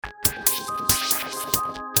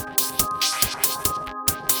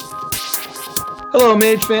Hello,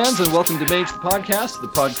 Mage fans, and welcome to Mage the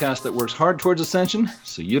podcast that works hard towards ascension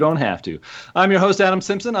so you don't have to. I'm your host, Adam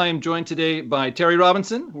Simpson. I am joined today by Terry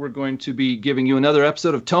Robinson. We're going to be giving you another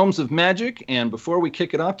episode of Tomes of Magic. And before we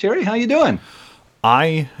kick it off, Terry, how you doing?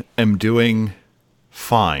 I am doing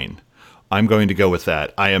fine. I'm going to go with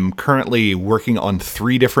that. I am currently working on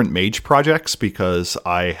 3 different mage projects because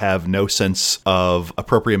I have no sense of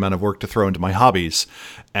appropriate amount of work to throw into my hobbies.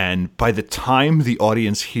 And by the time the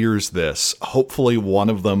audience hears this, hopefully one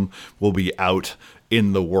of them will be out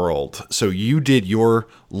in the world. So you did your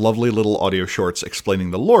lovely little audio shorts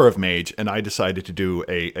explaining the lore of Mage, and I decided to do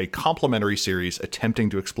a complimentary series attempting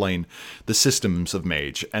to explain the systems of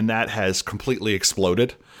Mage. And that has completely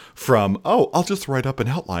exploded from, I'll just write up an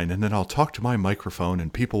outline and then I'll talk to my microphone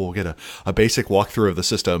and people will get a basic walkthrough of the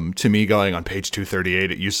system, to me going on page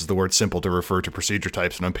 238, it uses the word simple to refer to procedure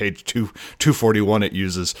types, and on page 241 it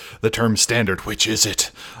uses the term standard. Which is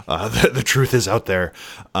it? The truth is out there.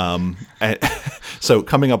 So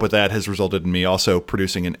coming up with that has resulted in me also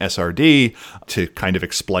producing an SRD to kind of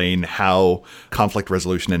explain how conflict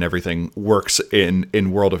resolution and everything works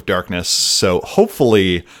in World of Darkness. So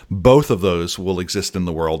hopefully both of those will exist in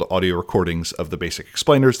the world. Audio recordings of the basic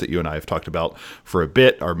explainers that you and I have talked about for a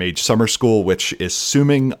bit. Our Mage Summer School, which,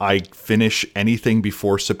 assuming I finish anything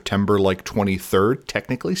before September 23rd,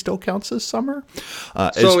 technically still counts as summer.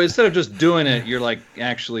 So instead of just doing it, you're like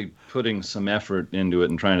actually putting some effort into it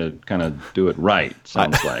and trying to kind of do it right,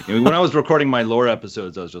 sounds like. I mean, when I was recording my lore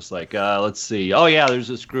episodes, I was just like, let's see. Oh, yeah, there's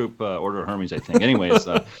this group, Order of Hermes, I think. Anyways,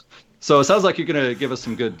 so it sounds like you're going to give us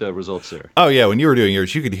some good results there. Oh, yeah. When you were doing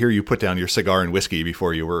yours, you could hear you put down your cigar and whiskey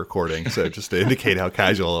before you were recording. So just to indicate how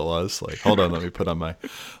casual it was. Like, hold on, let me put on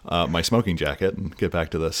my smoking jacket and get back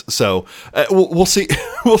to this. So we'll see.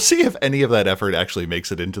 We'll see if any of that effort actually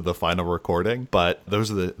makes it into the final recording. But those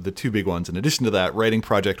are the 2 big ones. In addition to that, writing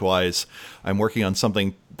project-wise, I'm working on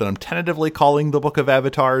something that I'm tentatively calling the Book of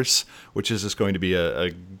Avatars, which is just going to be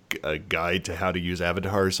a guide to how to use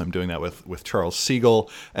avatars. I'm doing that with Charles Siegel,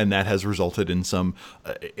 and that has resulted in some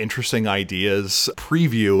interesting ideas.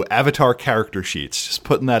 Preview avatar character sheets, just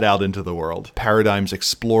putting that out into the world. Paradigms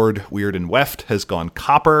Explored, Weird and Weft has gone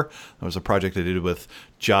copper. That was a project I did with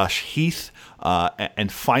Josh Heath.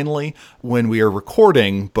 And finally, when we are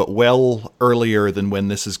recording, but well earlier than when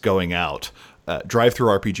this is going out, Drive-Thru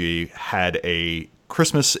RPG had a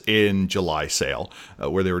Christmas in July sale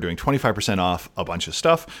where they were doing 25% off a bunch of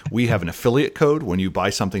stuff. We have an affiliate code. When you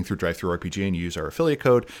buy something through Drive-Thru RPG and you use our affiliate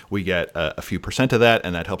code, we get a few percent of that,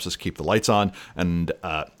 and that helps us keep the lights on. And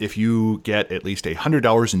if you get at least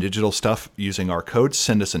 $100 in digital stuff using our code,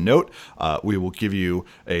 send us a note. We will give you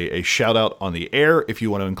a shout out on the air. If you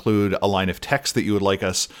want to include a line of text that you would like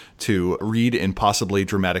us to read in possibly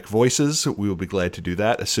dramatic voices, we will be glad to do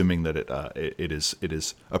that, assuming that it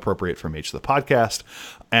is appropriate for Mage the Podcast.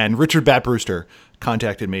 And Richard Bat Brewster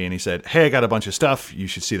contacted me and he said, hey, I got a bunch of stuff. You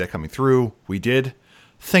should see that coming through. We did.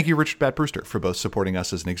 Thank you, Richard Bat Brewster, for both supporting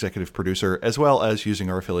us as an executive producer as well as using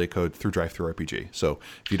our affiliate code through Drive-Thru RPG. So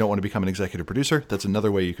if you don't want to become an executive producer, that's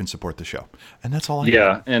another way you can support the show. And that's all I have.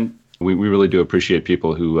 Yeah, and we really do appreciate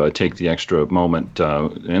people who take the extra moment,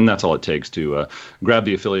 and that's all it takes to grab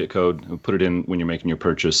the affiliate code, put it in when you're making your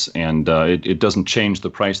purchase, and it doesn't change the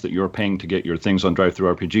price that you're paying to get your things on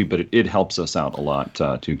Drive-Thru RPG, but it helps us out a lot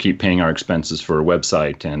to keep paying our expenses for a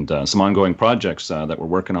website and some ongoing projects that we're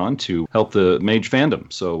working on to help the Mage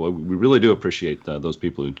fandom. So we really do appreciate those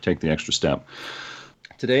people who take the extra step.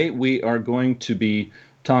 Today we are going to be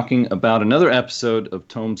talking about another episode of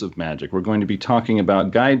Tomes of Magic. We're going to be talking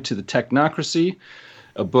about Guide to the Technocracy,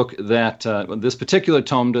 a book that this particular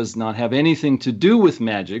tome does not have anything to do with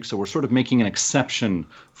magic, so we're sort of making an exception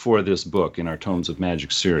for this book in our Tomes of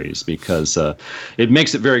Magic series, because it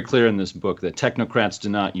makes it very clear in this book that technocrats do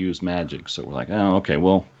not use magic. So we're like, oh, okay,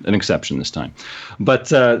 well, an exception this time. But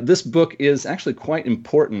this book is actually quite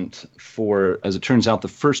important for, as it turns out, the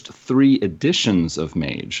first 3 editions of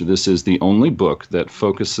Mage. This is the only book that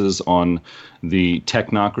focuses on the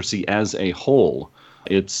technocracy as a whole.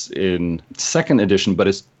 It's in 2nd edition, but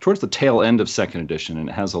it's towards the tail end of 2nd edition, and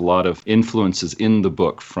it has a lot of influences in the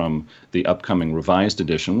book from the upcoming revised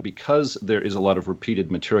edition. Because there is a lot of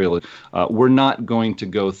repeated material, we're not going to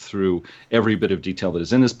go through every bit of detail that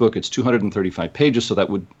is in this book. It's 235 pages, so that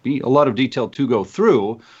would be a lot of detail to go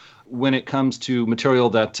through. When it comes to material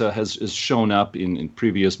that has shown up in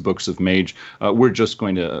previous books of Mage, we're just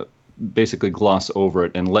going to basically gloss over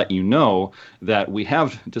it and let you know that we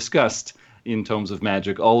have discussed in Tomes of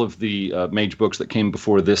Magic all of the Mage books that came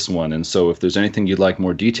before this one. And so if there's anything you'd like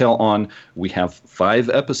more detail on, we have 5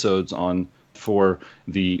 episodes on for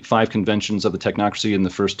the 5 conventions of the Technocracy in the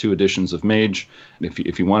first 2 editions of Mage.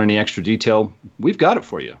 If you want any extra detail, we've got it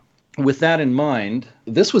for you. With that in mind,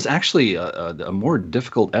 this was actually a more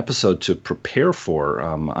difficult episode to prepare for.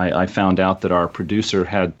 I found out that our producer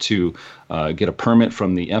had to get a permit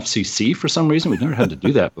from the FCC for some reason. We've never had to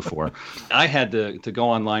do that before. I had to go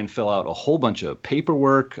online, fill out a whole bunch of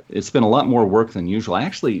paperwork. It's been a lot more work than usual. I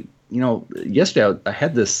actually, yesterday I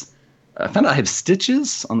had this. I found out I have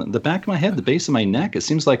stitches on the back of my head, the base of my neck. It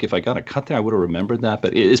seems like if I got a cut there, I would have remembered that,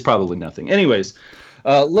 but it is probably nothing. Anyways.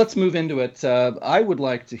 Let's move into it. I would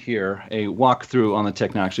like to hear a walkthrough on the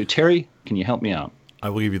Technocracy. Terry, can you help me out? I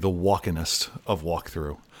will give you the walkinest of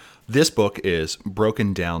walkthrough. This book is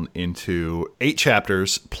broken down into 8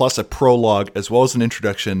 chapters, plus a prologue, as well as an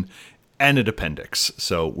introduction and an appendix.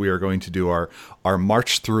 So we are going to do our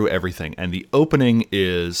march through everything. And the opening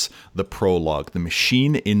is the prologue, The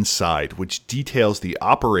Machine Inside, which details the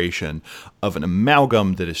operation of an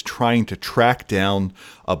amalgam that is trying to track down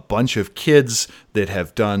a bunch of kids that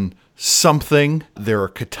have done something. There are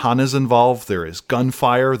katanas involved, there is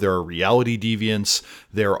gunfire, there are reality deviants,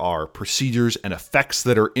 there are procedures and effects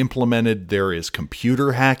that are implemented, there is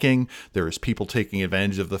computer hacking, there is people taking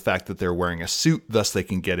advantage of the fact that they're wearing a suit, thus they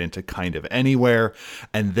can get into kind of anywhere.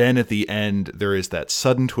 And then at the end, there is that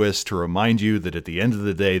sudden twist to remind you that at the end of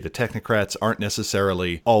the day, the technocrats aren't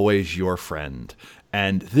necessarily always your friend.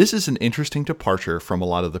 And this is an interesting departure from a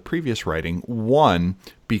lot of the previous writing. One,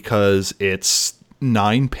 because it's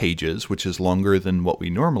 9 pages, which is longer than what we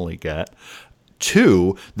normally get.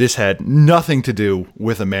 2, this had nothing to do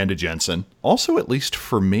with Amanda Jensen. Also, at least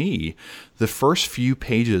for me, the first few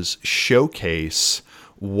pages showcase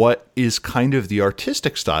what is kind of the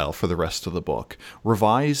artistic style for the rest of the book.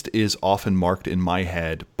 Revised is often marked in my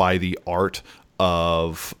head by the art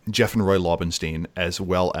of Jeff and Roy Laubenstein, as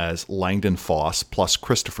well as Langdon Foss, plus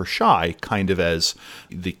Christopher Shy, kind of as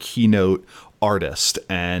the keynote artist,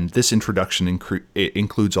 and this introduction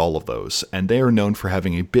includes all of those, and they are known for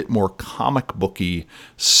having a bit more comic booky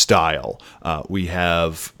style. We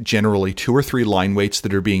have generally 2 or 3 line weights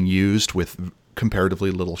that are being used with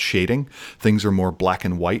comparatively little shading. Things are more black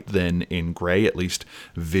and white than in gray, at least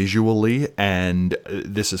visually, and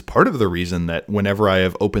this is part of the reason that whenever I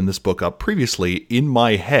have opened this book up previously, in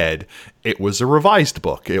my head, it was a revised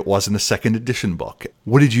book. It wasn't a second edition book.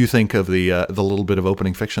 What did you think of the little bit of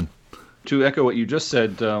opening fiction? To echo what you just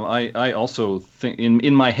said, I also think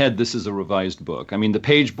in my head this is a revised book. I mean, the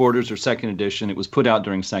page borders are second edition. It was put out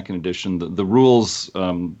during second edition. The rules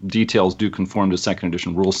details do conform to second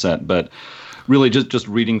edition rule set, but really just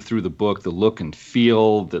reading through the book, the look and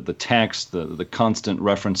feel, the text, the constant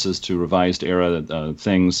references to revised era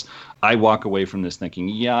things, I walk away from this thinking,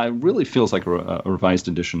 yeah, it really feels like a revised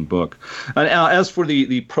edition book. As for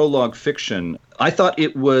the prologue fiction, I thought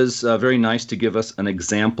it was very nice to give us an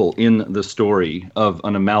example in the story of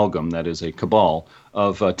an amalgam, that is a cabal,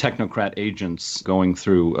 of technocrat agents going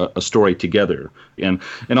through a story together. And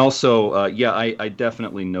also, I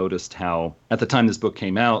definitely noticed how, at the time this book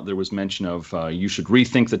came out, there was mention of you should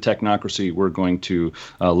rethink the technocracy. We're going to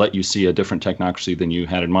let you see a different technocracy than you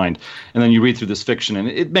had in mind. And then you read through this fiction, and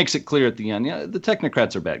it makes it clear at the end, the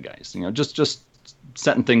technocrats are bad guys. Just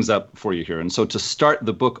setting things up for you here. And so to start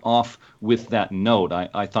the book off with that note,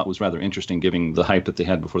 I thought was rather interesting, given the hype that they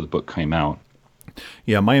had before the book came out.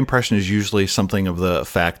 Yeah, my impression is usually something of the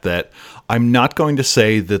fact that I'm not going to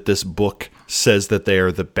say that this book says that they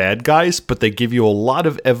are the bad guys, but they give you a lot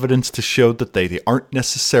of evidence to show that they aren't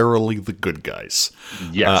necessarily the good guys.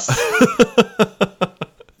 Yes.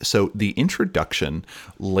 So the introduction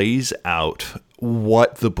lays out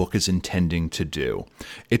what the book is intending to do.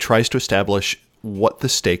 It tries to establish what the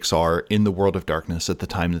stakes are in the world of darkness at the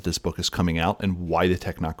time that this book is coming out and why the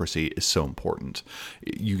technocracy is so important.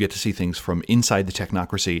 You get to see things from inside the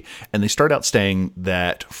technocracy, and they start out saying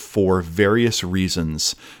that for various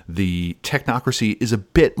reasons, the technocracy is a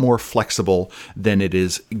bit more flexible than it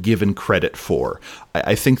is given credit for.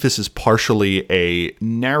 I think this is partially a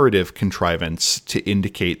narrative contrivance to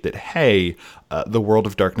indicate that, hey, the world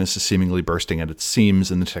of darkness is seemingly bursting at its seams,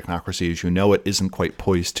 and the technocracy, as you know it, isn't quite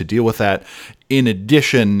poised to deal with that. In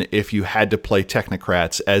addition, if you had to play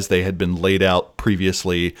technocrats as they had been laid out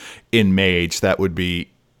previously in Mage, that would be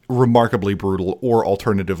remarkably brutal, or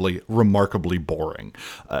alternatively, remarkably boring.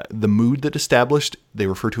 The mood that established, they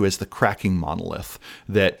refer to as the cracking monolith,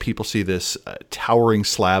 that people see this towering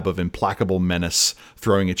slab of implacable menace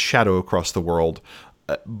throwing its shadow across the world.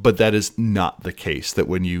 But that is not the case. That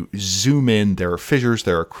when you zoom in, there are fissures,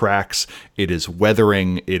 there are cracks, it is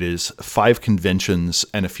weathering, it is 5 conventions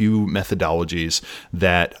and a few methodologies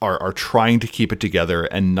that are trying to keep it together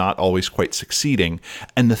and not always quite succeeding.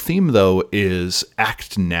 And the theme, though, is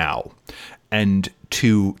act now. And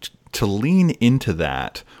to lean into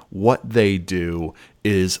that, what they do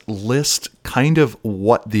is list kind of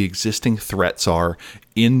what the existing threats are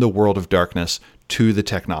in the world of darkness to the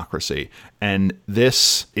technocracy. And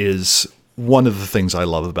this is one of the things I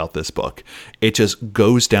love about this book. It just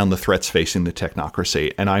goes down the threats facing the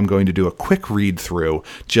technocracy. And I'm going to do a quick read through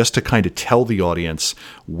just to kind of tell the audience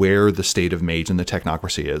where the state of Mage and the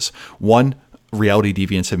technocracy is. 1, Reality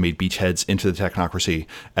Deviants have made beachheads into the technocracy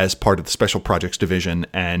as part of the Special Projects Division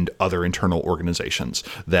and other internal organizations.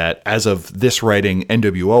 That as of this writing,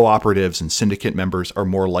 NWO operatives and syndicate members are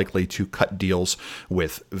more likely to cut deals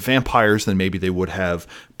with vampires than maybe they would have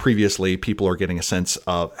previously. People are getting a sense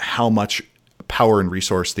of how much power and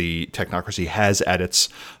resource the technocracy has at its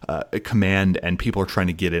command, and people are trying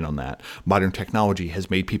to get in on that. Modern technology has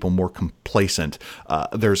made people more complacent.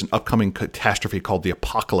 There's an upcoming catastrophe called the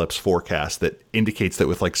Apocalypse Forecast that indicates that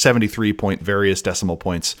with like 73 point various decimal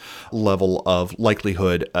points level of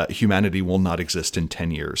likelihood, humanity will not exist in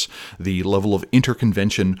 10 years. The level of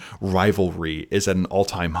interconvention rivalry is at an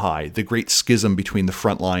all-time high. The great schism between the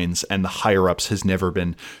front lines and the higher-ups has never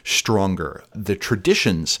been stronger. The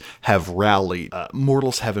traditions have rallied.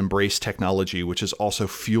 Mortals have embraced technology, which has also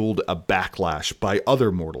fueled a backlash by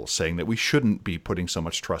other mortals saying that we shouldn't be putting so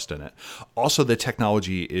much trust in it. Also, the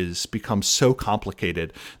technology is become so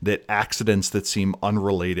complicated that accidents that seem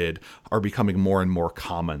unrelated are becoming more and more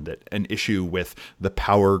common. That an issue with the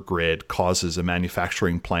power grid causes a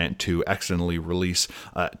manufacturing plant to accidentally release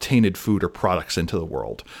tainted food or products into the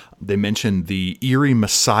world. They mentioned the eerie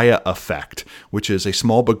Messiah effect, which is a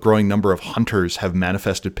small but growing number of hunters have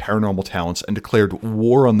manifested paranormal talents and declared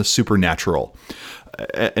war on the supernatural.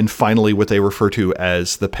 And finally, what they refer to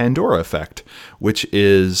as the Pandora effect, which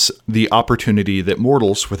is the opportunity that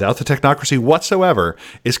mortals, without the technocracy whatsoever,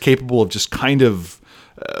 is capable of just kind of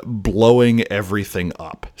blowing everything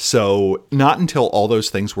up. So not until all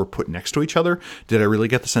those things were put next to each other did I really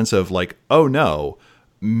get the sense of like, oh no,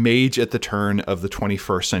 Mage at the turn of the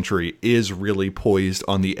 21st century is really poised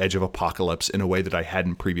on the edge of apocalypse in a way that I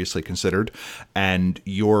hadn't previously considered. And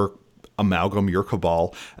your amalgam, your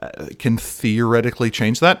cabal, can theoretically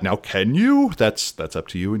change that. Now, can you? That's up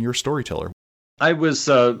to you and your storyteller. I was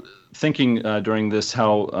thinking during this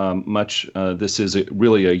how much this is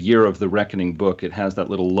really a Year of the Reckoning book. It has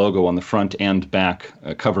that little logo on the front and back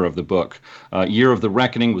cover of the book. Year of the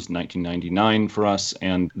Reckoning was 1999 for us,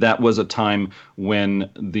 and that was a time when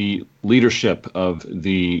the leadership of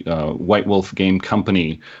the White Wolf Game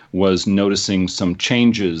Company was noticing some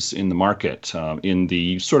changes in the market. In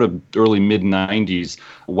the sort of early mid-90s,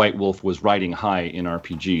 White Wolf was riding high in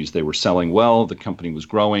RPGs. They were selling well, the company was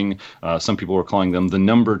growing. Some people were calling them the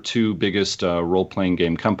number 2 biggest role-playing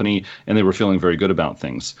game company, and they were feeling very good about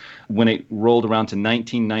things. When it rolled around to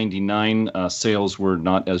 1999, sales were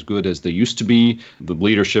not as good as they used to be. The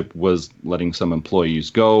leadership was letting some employees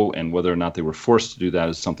go, and whether or not they were forced to do that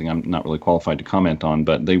is something I'm not really qualified to comment on,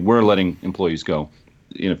 but they were letting employees go.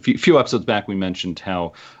 In a few episodes back, we mentioned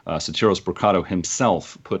how Sotiros Brocato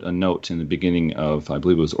himself put a note in the beginning of, I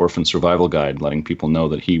believe it was Orphan Survival Guide, letting people know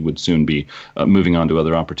that he would soon be moving on to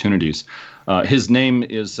other opportunities. His name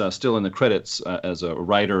is still in the credits as a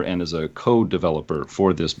writer and as a code developer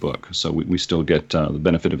for this book, so we still get the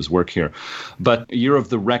benefit of his work here. But Year of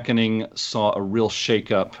the Reckoning saw a real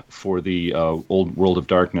shakeup for the old world of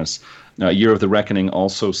darkness. Year of the Reckoning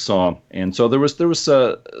also saw, and so there was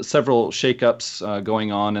several shakeups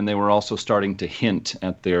going on, and they were also starting to hint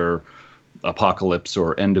at their apocalypse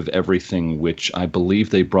or end of everything, which I believe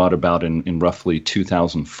they brought about in roughly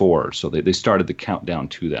 2004. So they started the countdown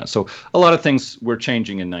to that. So a lot of things were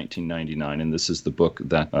changing in 1999, and this is the book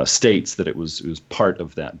that states that it was part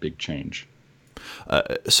of that big change.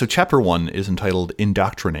 So chapter 1 is entitled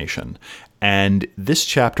Indoctrination. And this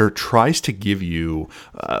chapter tries to give you,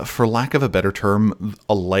 for lack of a better term,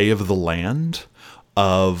 a lay of the land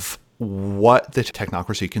of what the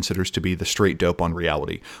technocracy considers to be the straight dope on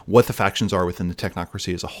reality, what the factions are within the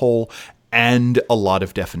technocracy as a whole, and a lot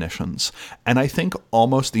of definitions. And I think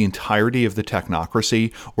almost the entirety of the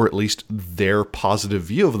technocracy, or at least their positive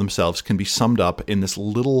view of themselves, can be summed up in this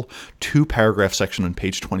little 2-paragraph section on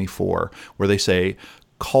page 24, where they say,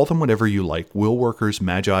 Call them whatever you like, will workers,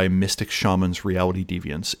 magi, mystics, shamans, reality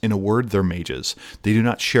deviants. In a word, they're mages. They do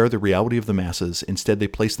not share the reality of the masses. Instead, they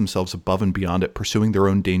place themselves above and beyond it, pursuing their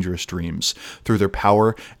own dangerous dreams. Through their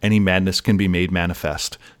power, any madness can be made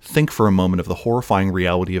manifest. Think for a moment of the horrifying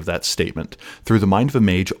reality of that statement. Through the mind of a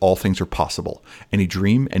mage, all things are possible. Any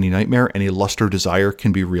dream, any nightmare, any lust or desire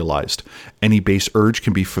can be realized. Any base urge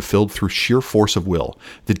can be fulfilled through sheer force of will.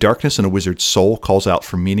 The darkness in a wizard's soul calls out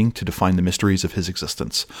for meaning to define the mysteries of his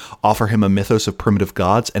existence. Offer him a mythos of primitive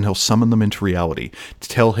gods, and he'll summon them into reality. To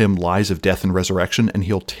tell him lies of death and resurrection, and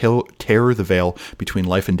he'll tear the veil between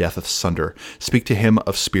life and death asunder. Speak to him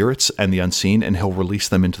of spirits and the unseen, and he'll release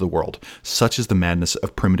them into the world. Such is the madness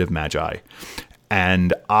of primitive magi.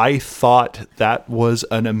 And I thought that was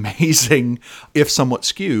an amazing, if somewhat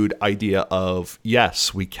skewed, idea of,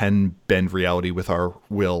 yes, we can bend reality with our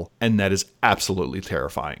will, and that is absolutely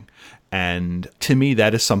terrifying. And to me,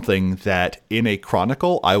 that is something that in a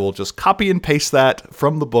chronicle, I will just copy and paste that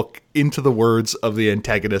from the book into the words of the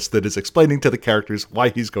antagonist that is explaining to the characters why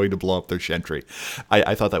he's going to blow up their Chantry.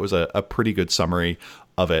 I thought that was a pretty good summary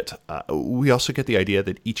of it. We also get the idea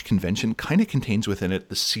that each convention kind of contains within it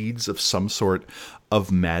the seeds of some sort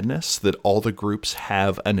of madness, that all the groups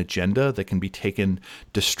have an agenda that can be taken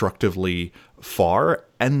destructively far.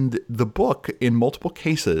 And the book, in multiple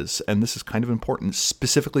cases, and this is kind of important,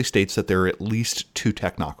 specifically states that there are at least 2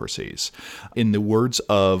 technocracies. In the words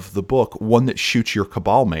of the book, one that shoots your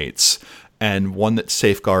cabal mates and one that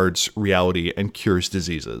safeguards reality and cures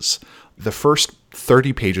diseases. The first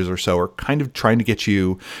 30 pages or so are kind of trying to get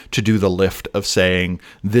you to do the lift of saying,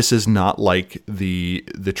 this is not like the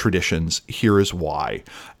traditions, here is why.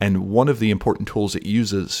 And one of the important tools it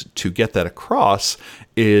uses to get that across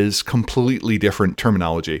is completely different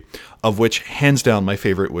terminology, of which hands down my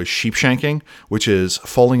favorite was sheepshanking, which is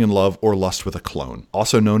falling in love or lust with a clone,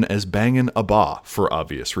 also known as bangin' a ba for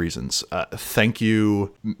obvious reasons. Thank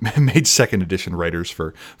you, Mage Second Edition writers,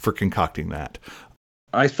 for concocting that.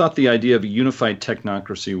 I thought the idea of a unified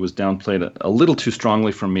technocracy was downplayed a little too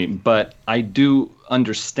strongly for me, but I do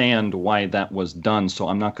understand why that was done, so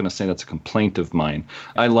I'm not going to say that's a complaint of mine.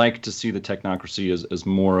 I like to see the technocracy as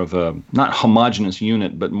more of a, not homogenous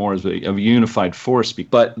unit, but more as a unified force.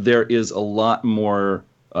 But there is a lot more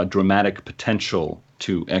dramatic potential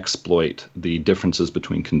to exploit the differences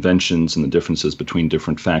between conventions and the differences between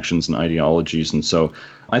different factions and ideologies. And so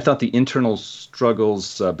I thought the internal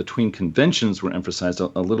struggles between conventions were emphasized a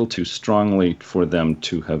little too strongly for them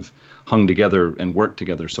to have hung together and worked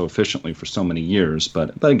together so efficiently for so many years.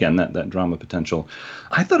 But again, that drama potential.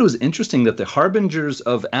 I thought it was interesting that the Harbingers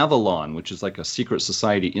of Avalon, which is like a secret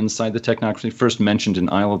society inside the technocracy, first mentioned in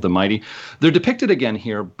Isle of the Mighty, they're depicted again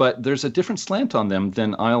here, but there's a different slant on them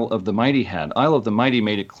than Isle of the Mighty had. Isle of the Mighty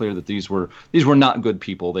made it clear that these were not good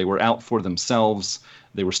people. They were out for themselves.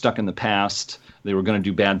 They were stuck in the past. They were going to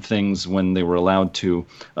do bad things when they were allowed to.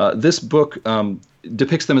 This book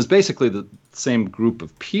depicts them as basically the same group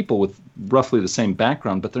of people with roughly the same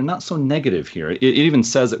background, but they're not so negative here. It even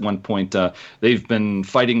says at one point they've been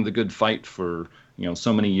fighting the good fight for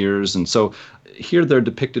so many years, and so here they're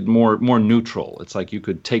depicted more neutral. It's like you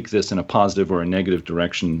could take this in a positive or a negative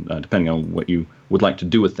direction depending on what you would like to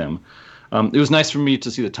do with them. It was nice for me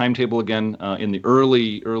to see the timetable again. In the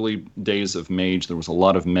early days of Mage, there was a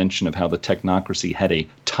lot of mention of how the technocracy had a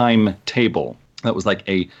timetable. That was like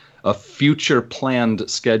a future planned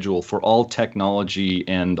schedule for all technology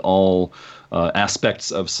and all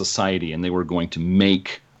aspects of society, and they were going to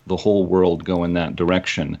make the whole world go in that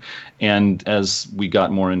direction. And as we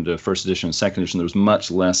got more into first edition and second edition, there was much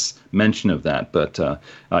less mention of that. But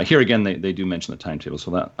here again, they do mention the timetable,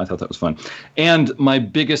 so I thought that was fun. And my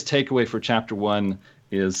biggest takeaway for chapter 1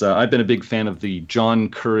 is I've been a big fan of the John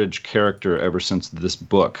Courage character ever since this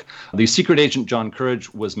book. The secret agent John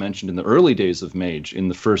Courage was mentioned in the early days of Mage in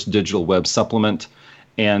the first digital web supplement,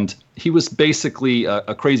 and he was basically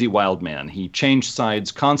a crazy wild man. He changed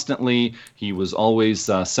sides constantly. He was always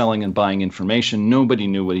selling and buying information. Nobody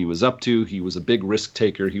knew what he was up to. He was a big risk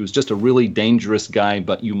taker. He was just a really dangerous guy,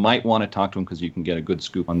 but you might want to talk to him because you can get a good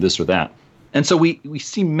scoop on this or that. And so we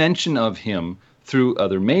see mention of him through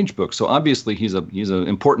other Mage books. So obviously he's an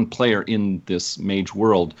important player in this Mage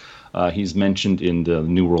world. He's mentioned in the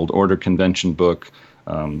New World Order Convention book,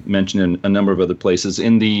 mentioned in a number of other places.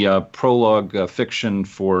 In the prologue fiction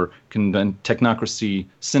for Technocracy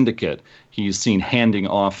Syndicate, he's seen handing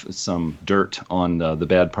off some dirt on the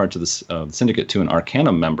bad parts of the syndicate to an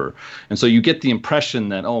Arcanum member. And so you get the impression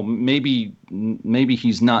that, maybe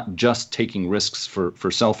he's not just taking risks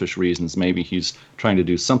for selfish reasons. Maybe he's trying to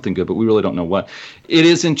do something good, but we really don't know what. It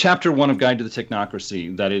is in Chapter 1 of Guide to the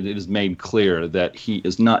Technocracy that it is made clear that he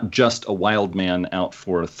is not just a wild man out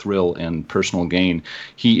for thrill and personal gain.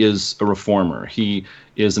 He is a reformer. He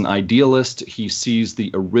is an idealist. He sees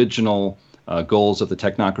the original goals of the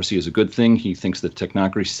technocracy as a good thing. He thinks that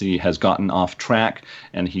technocracy has gotten off track,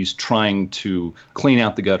 and he's trying to clean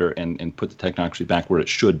out the gutter and put the technocracy back where it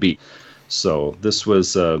should be. So this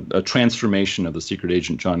was a transformation of the Secret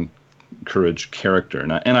Agent John Courage character,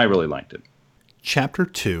 and I really liked it. Chapter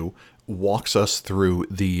 2 walks us through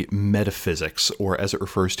the metaphysics, or as it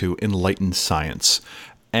refers to, enlightened science.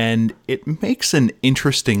 And it makes an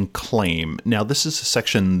interesting claim. Now, this is a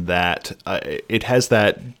section that it has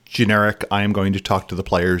that generic, I am going to talk to the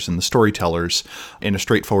players and the storytellers in a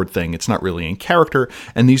straightforward thing. It's not really in character.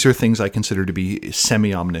 And these are things I consider to be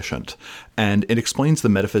semi-omniscient. And it explains the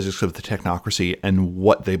metaphysics of the technocracy and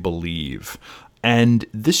what they believe. And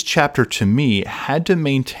this chapter, to me, had to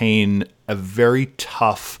maintain a very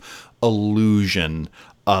tough illusion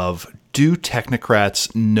of, do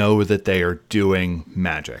technocrats know that they are doing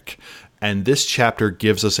magic? And this chapter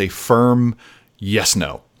gives us a firm yes,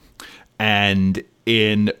 no. And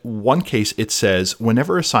in one case, it says,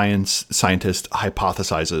 whenever a scientist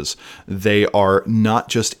hypothesizes, they are not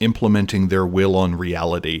just implementing their will on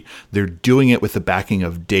reality, they're doing it with the backing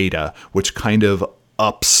of data, which kind of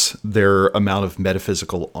ups their amount of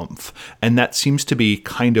metaphysical oomph. And that seems to be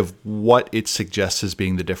kind of what it suggests as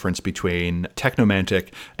being the difference between technomantic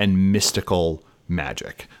and mystical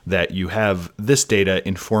magic. That you have this data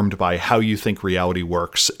informed by how you think reality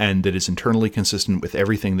works, and that is internally consistent with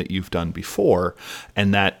everything that you've done before,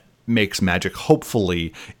 and that makes magic,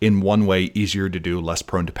 hopefully, in one way easier to do, less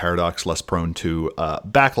prone to paradox, less prone to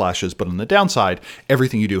backlashes. But on the downside,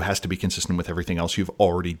 everything you do has to be consistent with everything else you've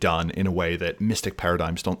already done in a way that mystic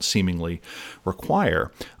paradigms don't seemingly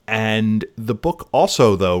require. And the book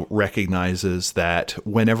also, though, recognizes that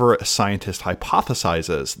whenever a scientist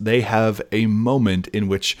hypothesizes, they have a moment in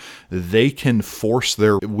which they can force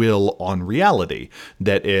their will on reality.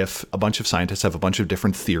 That if a bunch of scientists have a bunch of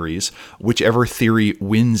different theories, whichever theory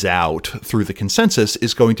wins out through the consensus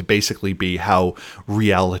is going to basically be how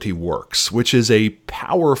reality works, which is a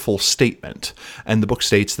powerful statement. And the book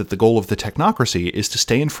states that the goal of the technocracy is to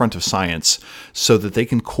stay in front of science so that they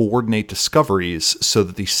can coordinate discoveries so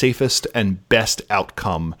that the safest and best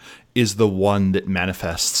outcome is the one that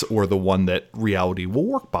manifests, or the one that reality will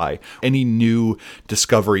work by. Any new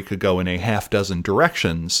discovery could go in a half dozen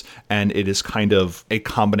directions, and it is kind of a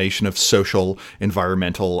combination of social,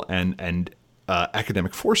 environmental, and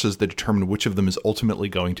academic forces that determine which of them is ultimately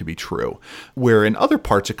going to be true. Where in other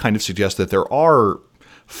parts, it kind of suggests that there are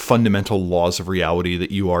fundamental laws of reality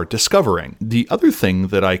that you are discovering. The other thing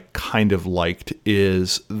that I kind of liked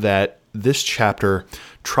is that this chapter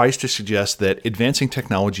tries to suggest that advancing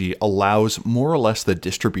technology allows more or less the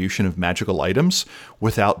distribution of magical items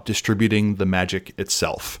without distributing the magic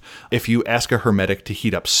itself. If you ask a hermetic to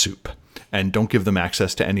heat up soup and don't give them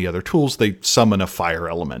access to any other tools, they summon a fire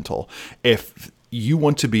elemental. If you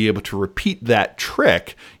want to be able to repeat that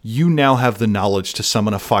trick, you now have the knowledge to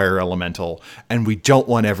summon a fire elemental, and we don't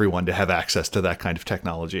want everyone to have access to that kind of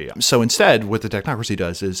technology. So instead, what the technocracy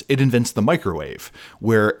does is it invents the microwave,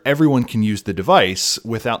 where everyone can use the device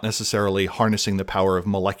without necessarily harnessing the power of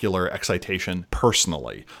molecular excitation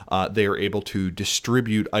personally. They are able to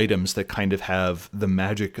distribute items that kind of have the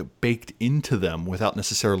magic baked into them without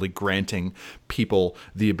necessarily granting people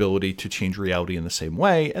the ability to change reality in the same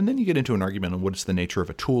way. And then you get into an argument on what is the nature of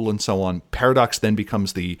a tool and so on. Paradox then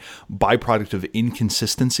becomes the byproduct of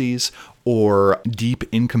inconsistencies or deep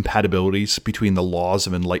incompatibilities between the laws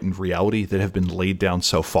of enlightened reality that have been laid down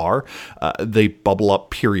so far. They bubble up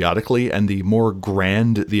periodically, and the more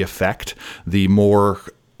grand the effect, the more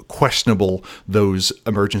questionable those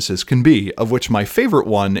emergences can be, of which my favorite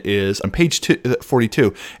one is on page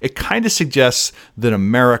 42. It kind of suggests that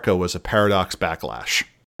America was a paradox backlash.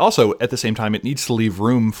 Also, at the same time, it needs to leave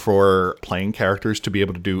room for playing characters to be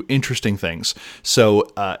able to do interesting things.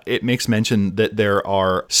 So it makes mention that there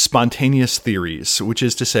are spontaneous theories, which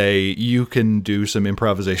is to say you can do some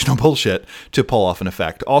improvisational bullshit to pull off an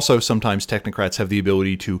effect. Also, sometimes technocrats have the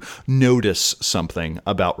ability to notice something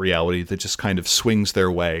about reality that just kind of swings their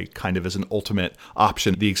way, kind of as an ultimate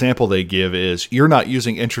option. The example they give is, you're not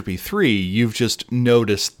using entropy 3, you've just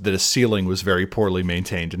noticed that a ceiling was very poorly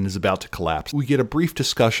maintained and is about to collapse. We get a brief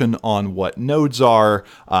discussion discussion on what nodes are,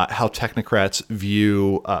 how technocrats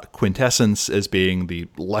view quintessence as being the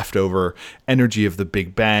leftover energy of the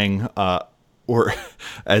Big Bang, or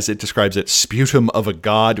as it describes it, sputum of a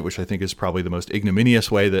god, which I think is probably the most ignominious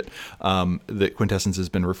way that that quintessence has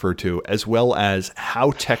been referred to, as well as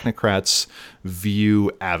how technocrats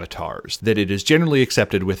view avatars. That it is generally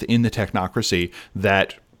accepted within the technocracy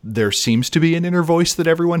that there seems to be an inner voice that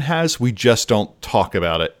everyone has. We just don't talk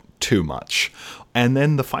about it too much. And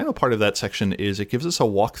then the final part of that section is it gives us a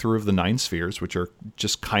walkthrough of the 9 spheres, which are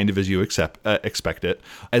just kind of as you expect it,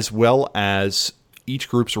 as well as each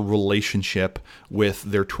group's relationship with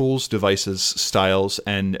their tools, devices, styles,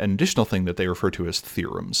 and an additional thing that they refer to as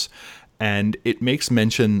theorems. And it makes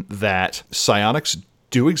mention that psionics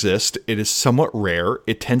do exist. It is somewhat rare.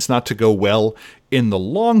 It tends not to go well in the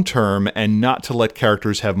long term, and not to let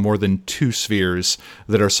characters have more than 2 spheres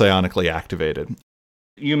that are psionically activated.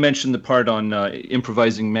 You mentioned the part on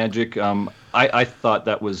improvising magic. I thought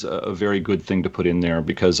that was a very good thing to put in there,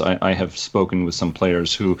 because I have spoken with some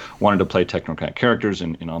players who wanted to play technocrat characters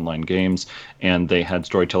in online games, and they had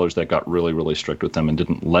storytellers that got really, really strict with them and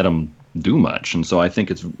didn't let them do much. And so I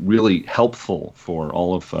think it's really helpful for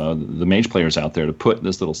all of the mage players out there to put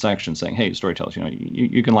this little section saying, hey, storytellers,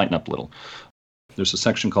 you can lighten up a little. There's a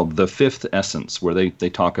section called The Fifth Essence, where they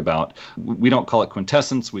talk about, we don't call it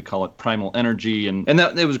quintessence, we call it primal energy. And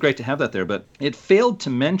that it was great to have that there, but it failed to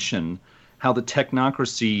mention how the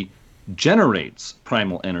technocracy generates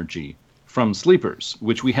primal energy from sleepers,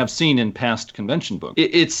 which we have seen in past convention books.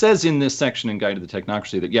 It says in this section in Guide to the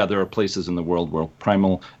Technocracy that, yeah, there are places in the world where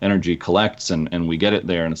primal energy collects, and we get it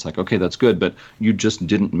there, and it's like, okay, that's good, but you just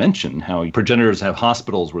didn't mention how progenitors have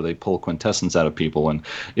hospitals where they pull quintessence out of people, and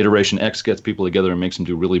Iteration X gets people together and makes them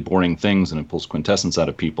do really boring things, and it pulls quintessence out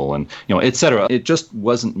of people, and, et cetera. It just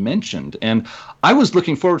wasn't mentioned. And I was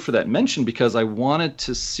looking forward for that mention, because I wanted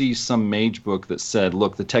to see some mage book that said,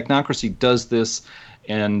 look, the technocracy does this,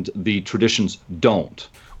 and the traditions don't.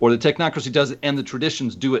 Or the technocracy does it, and the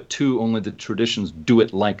traditions do it too, only the traditions do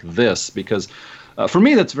it like this. Because for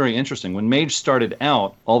me, that's very interesting. When Mage started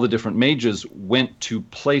out, all the different mages went to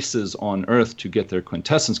places on Earth to get their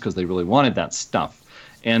quintessence because they really wanted that stuff.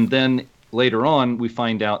 And then later on, we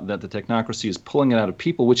find out that the technocracy is pulling it out of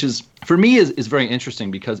people, which is, for me, is very interesting,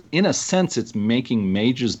 because in a sense, it's making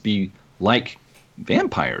mages be like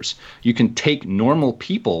vampires. You can take normal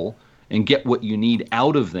people and get what you need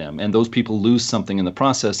out of them, and those people lose something in the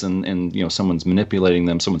process, and someone's manipulating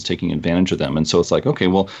them, someone's taking advantage of them. And so it's like, okay,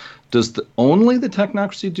 well, does only the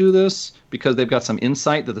technocracy do this because they've got some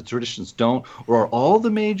insight that the traditions don't, or are all the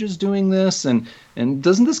mages doing this? And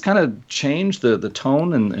doesn't this kind of change the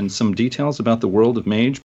tone and some details about the world of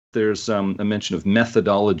Mage? There's a mention of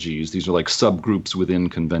methodologies. These are like subgroups within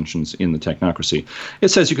conventions in the technocracy. It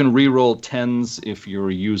says you can reroll 10s if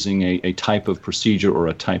you're using a type of procedure or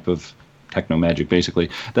a type of technomagic, basically,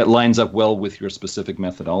 that lines up well with your specific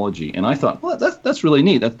methodology. And I thought, well, that's really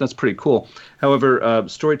neat. That's pretty cool. However,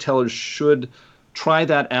 storytellers should try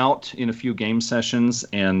that out in a few game sessions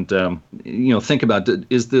and think about,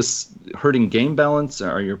 is this hurting game balance?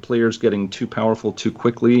 Are your players getting too powerful too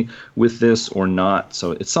quickly with this or not?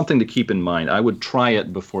 So it's something to keep in mind. I would try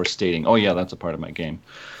it before stating, oh yeah, that's a part of my game.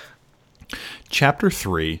 Chapter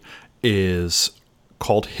 3 is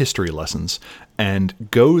called History Lessons and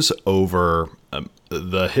goes over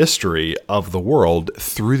the history of the world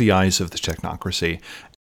through the eyes of the technocracy.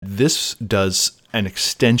 This does an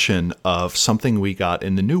extension of something we got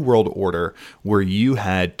in the New World Order, where you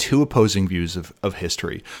had 2 opposing views of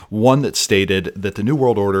history. One that stated that the New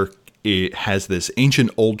World Order, it has this ancient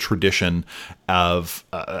old tradition of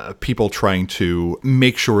people trying to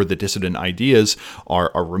make sure that dissident ideas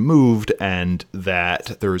are removed, and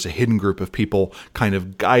that there is a hidden group of people kind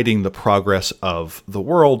of guiding the progress of the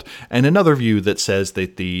world. And another view that says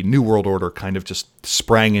that the New World Order kind of just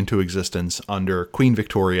sprang into existence under Queen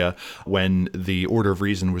Victoria when the Order of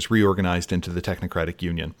Reason was reorganized into the Technocratic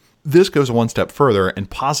Union. This goes one step further and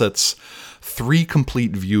posits 3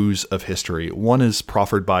 complete views of history. One is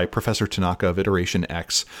proffered by Professor Tanaka of Iteration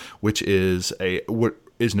X, which is what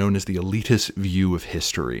is known as the elitist view of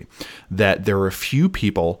history, that there are a few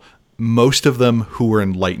people, most of them who were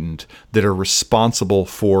enlightened, that are responsible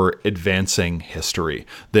for advancing history.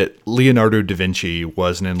 That Leonardo da Vinci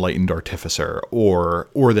was an enlightened artificer, or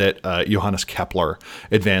that Johannes Kepler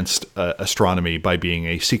advanced astronomy by being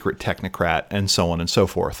a secret technocrat, and so on and so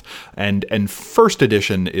forth. And first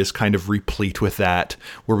edition is kind of replete with that,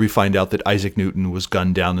 where we find out that Isaac Newton was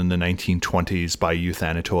gunned down in the 1920s by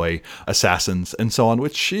Euthanatoi assassins, and so on,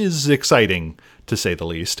 which is exciting, to say the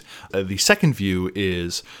least. The second view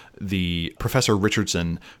is the Professor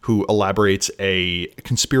Richardson, who elaborates a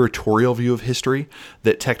conspiratorial view of history,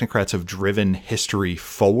 that technocrats have driven history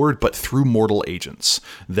forward, but through mortal agents.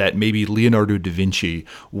 That maybe Leonardo da Vinci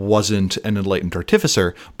wasn't an enlightened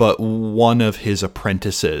artificer, but one of his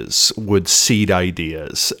apprentices would seed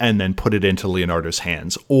ideas and then put it into Leonardo's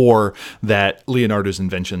hands, or that Leonardo's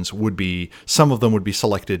inventions would be, some of them would be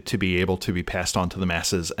selected to be able to be passed on to the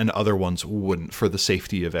masses, and other ones wouldn't, for the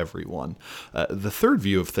safety of everyone. The third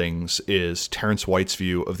view of things is Terence White's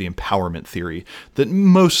view of the empowerment theory, that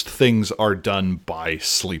most things are done by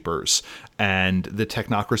sleepers, and the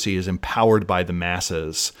technocracy is empowered by the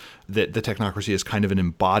masses, that the technocracy is kind of an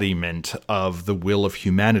embodiment of the will of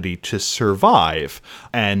humanity to survive,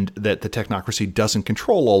 and that the technocracy doesn't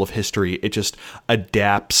control all of history, it just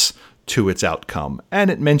adapts to its outcome. And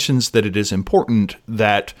it mentions that it is important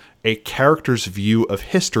that a character's view of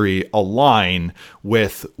history align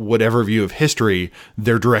with whatever view of history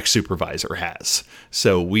their direct supervisor has.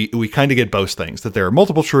 So we kind of get both things, that there are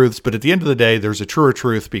multiple truths, but at the end of the day, there's a truer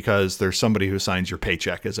truth because there's somebody who signs your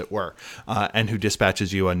paycheck, as it were, and who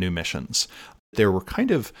dispatches you on new missions. There were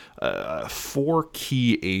kind of 4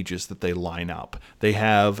 key ages that they line up. They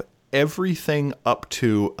have everything up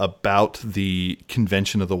to about the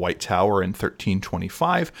Convention of the White Tower in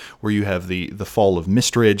 1325, where you have the fall of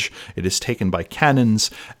Mistridge. It is taken by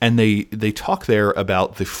canons, and they talk there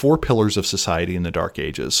about the 4 pillars of society in the Dark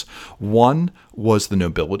Ages. One was the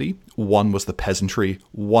nobility, one was the peasantry,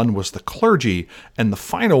 one was the clergy, and the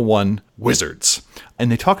final one, wizards. And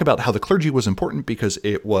they talk about how the clergy was important because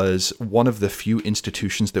it was one of the few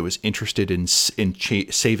institutions that was interested in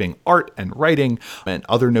saving art and writing and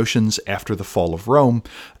other notions after the fall of Rome.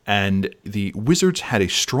 And the wizards had a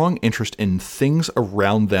strong interest in things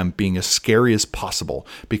around them being as scary as possible,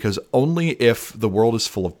 because only if the world is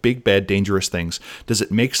full of big, bad, dangerous things does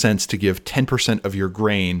it make sense to give 10% of your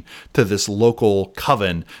grain to this local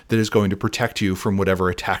coven that is going to protect you from whatever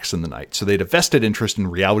attacks in the night. So they had a vested interest in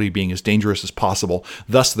reality being as dangerous as possible,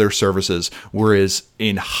 thus their services were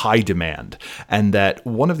in high demand. And that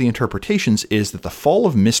one of the interpretations is that the fall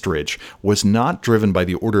of Mistridge was not driven by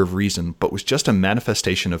the order of reason, but was just a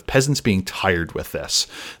manifestation of peasants being tired with this.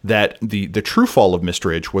 That the true fall of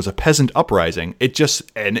Mistridge was a peasant uprising.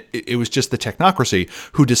 It was just the technocracy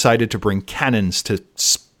who decided to bring cannons to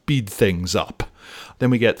speed things up. Then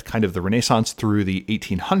we get kind of the Renaissance through the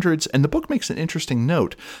 1800s, and the book makes an interesting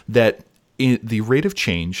note that the rate of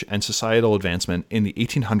change and societal advancement in the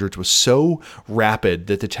 1800s was so rapid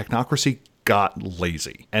that the technocracy got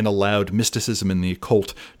lazy and allowed mysticism and the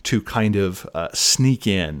occult to kind of sneak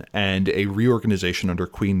in, and a reorganization under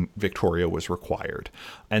Queen Victoria was required.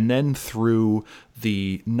 And then through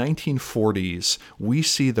the 1940s, we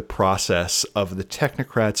see the process of the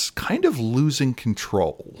technocrats kind of losing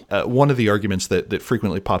control. One of the arguments that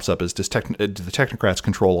frequently pops up is, do the technocrats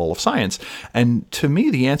control all of science? And to me,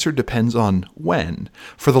 the answer depends on when.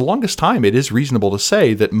 For the longest time, it is reasonable to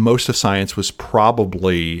say that most of science was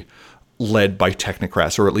probably led by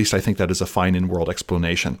technocrats, or at least I think that is a fine in-world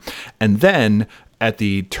explanation. And then at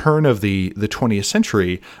the turn of the 20th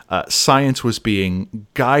century, science was being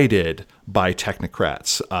guided by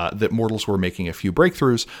technocrats, that mortals were making a few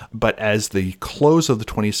breakthroughs, but as the close of the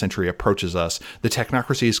 20th century approaches us, the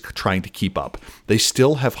technocracy is trying to keep up. They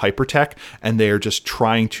still have hypertech, and they are just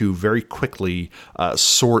trying to very quickly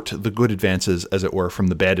sort the good advances, as it were, from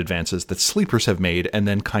the bad advances that sleepers have made, and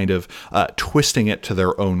then kind of twisting it to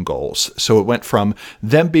their own goals. So it went from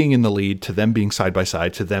them being in the lead to them being side by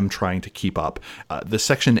side to them trying to keep up. The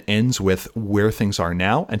section ends with where things are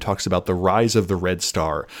now and talks about the rise of the Red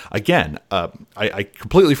Star. Again, I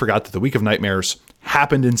completely forgot that the Week of Nightmares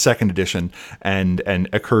happened in 2nd edition and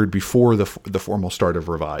occurred before the formal start of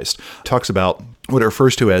Revised. Talks about what it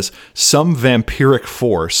refers to as some vampiric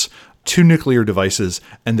force, 2 nuclear devices,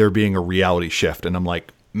 and there being a reality shift. And I'm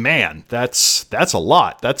like, man, that's a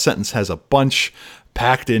lot. That sentence has a bunch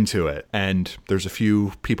packed into it. And there's a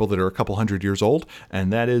few people that are a couple hundred years old,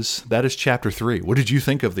 and that is chapter 3. What did you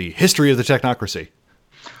think of the history of the technocracy?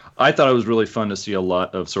 I thought it was really fun to see a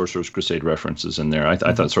lot of Sorcerer's Crusade references in there. I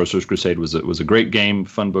thought Sorcerer's Crusade was a great game,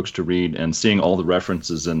 fun books to read, and seeing all the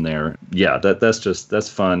references in there, yeah, that's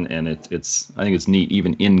fun, and I think it's neat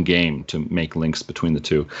even in game to make links between the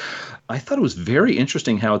two. I thought it was very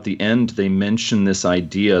interesting how at the end they mention this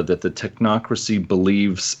idea that the technocracy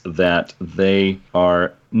believes that they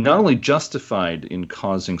are not only justified in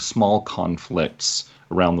causing small conflicts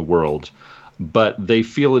around the world, but they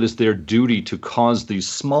feel it is their duty to cause these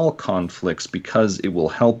small conflicts because it will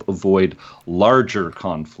help avoid larger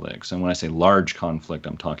conflicts. And when I say large conflict,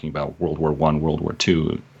 I'm talking about World War I, World War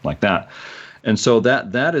II, like that. And so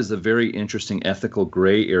that is a very interesting ethical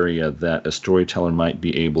gray area that a storyteller might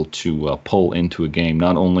be able to pull into a game,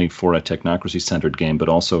 not only for a technocracy-centered game, but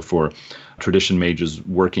also for tradition mages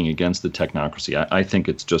working against the technocracy. I think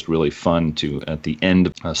it's just really fun to, at the end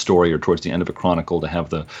of a story or towards the end of a chronicle, to have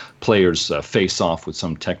the players face off with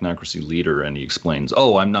some technocracy leader, and he explains,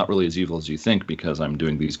 oh, I'm not really as evil as you think because I'm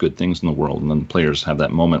doing these good things in the world. And then the players have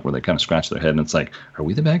that moment where they kind of scratch their head, and it's like, are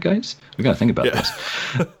we the bad guys? We got to think about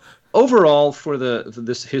this. Overall, for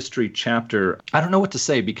this history chapter, I don't know what to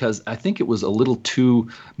say, because I think it was a little too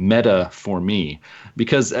meta for me.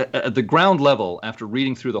 Because at the ground level, after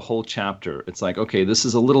reading through the whole chapter, it's like, okay, this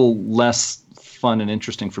is a little less fun and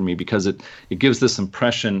interesting for me, because it gives this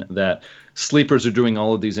impression that sleepers are doing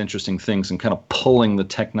all of these interesting things and kind of pulling the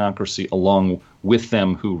technocracy along with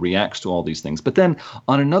them, who reacts to all these things. But then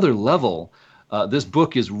on another level, this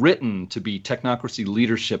book is written to be technocracy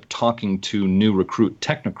leadership talking to new recruit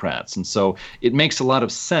technocrats. And so it makes a lot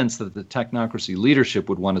of sense that the technocracy leadership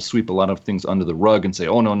would want to sweep a lot of things under the rug and say,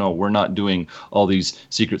 oh, no, we're not doing all these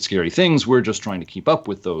secret, scary things. We're just trying to keep up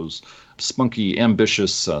with those spunky,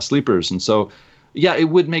 ambitious sleepers. And so, yeah, it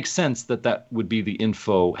would make sense that would be the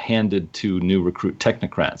info handed to new recruit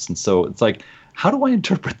technocrats. And so it's like, how do I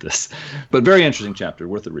interpret this? But very interesting chapter,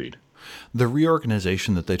 worth a read. The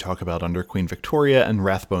reorganization that they talk about under Queen Victoria and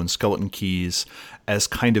Rathbone Skeleton Keys as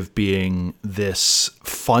kind of being this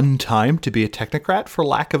fun time to be a technocrat, for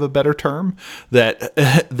lack of a better term, that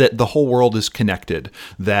the whole world is connected,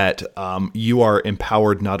 that you are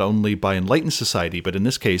empowered not only by enlightened society, but in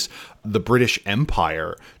this case, the British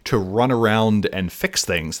Empire, to run around and fix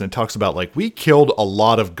things. And it talks about, like, we killed a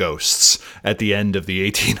lot of ghosts at the end of the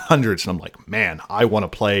 1800s. And I'm like, man, I want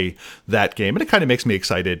to play that game. And it kind of makes me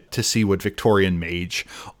excited to see what Victorian Mage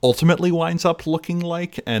ultimately winds up looking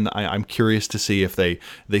like. And I'm curious to see if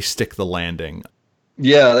they stick the landing.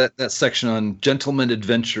 Yeah, that section on gentlemen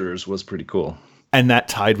adventurers was pretty cool. And that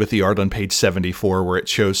tied with the art on page 74, where it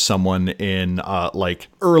shows someone in like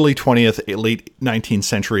early 20th, late 19th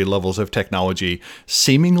century levels of technology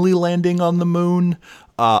seemingly landing on the moon,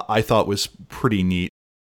 I thought was pretty neat.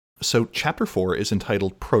 So chapter 4 is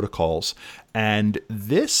entitled Protocols, and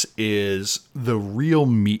this is the real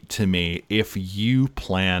meat to me if you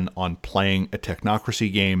plan on playing a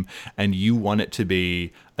technocracy game and you want it to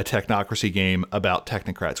be a technocracy game about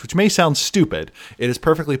technocrats, which may sound stupid. It is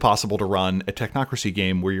perfectly possible to run a technocracy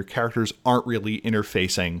game where your characters aren't really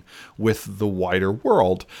interfacing with the wider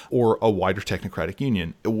world or a wider technocratic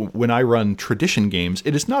union. When I run tradition games,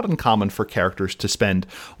 it is not uncommon for characters to spend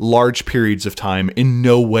large periods of time in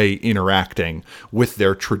no way interacting with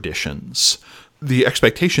their traditions. The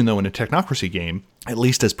expectation, though, in a technocracy game, at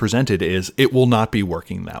least as presented, is it will not be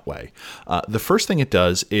working that way. The first thing it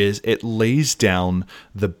does is it lays down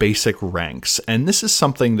the basic ranks. And this is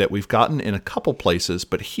something that we've gotten in a couple places,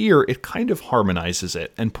 but here it kind of harmonizes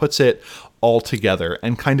it and puts it all together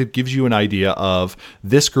and kind of gives you an idea of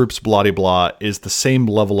this group's blah-de-blah is the same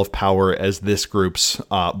level of power as this group's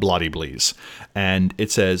blah-de-blees. And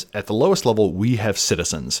it says, at the lowest level, we have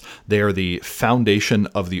citizens. They are the foundation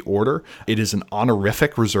of the order. It is an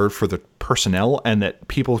honorific reserved for the personnel, and that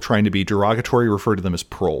people trying to be derogatory refer to them as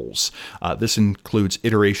proles. This includes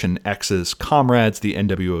Iteration X's comrades, the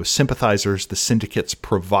NWO sympathizers, the Syndicate's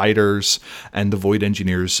providers, and the Void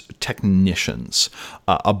Engineers technicians.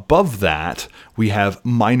 Above that, we have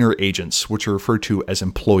minor agents, which are referred to as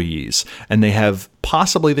employees, and they have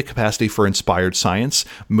possibly the capacity for inspired science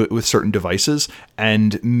with certain devices,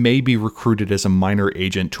 and may be recruited as a minor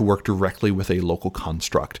agent to work directly with a local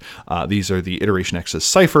construct. These are the Iteration X's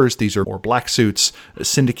ciphers. These are more black suits,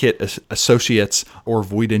 Syndicate associates, or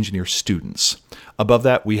Void Engineer students. Above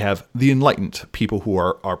that, we have the enlightened, people who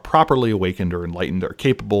are properly awakened or enlightened, are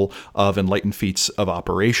capable of enlightened feats of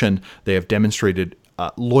operation. They have demonstrated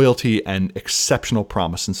loyalty and exceptional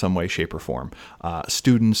promise in some way, shape, or form.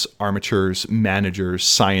 Students, armatures, managers,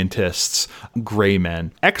 scientists, gray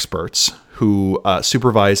men, experts who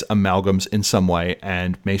supervise amalgams in some way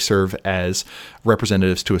and may serve as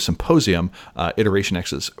representatives to a symposium. Iteration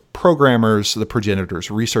X's programmers, the progenitors,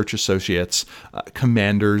 research associates,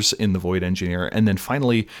 commanders in the Void Engineer, and then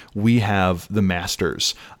finally we have the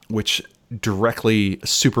masters, which directly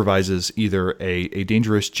supervises either a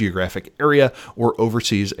dangerous geographic area or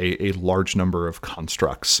oversees a large number of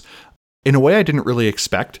constructs. In a way I didn't really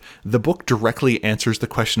expect, the book directly answers the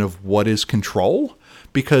question of what is control,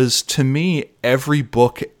 because to me, every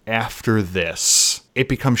book after this, it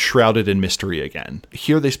becomes shrouded in mystery again.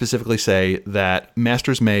 Here they specifically say that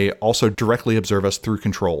masters may also directly observe us through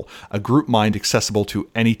control, a group mind accessible to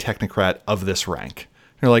any technocrat of this rank.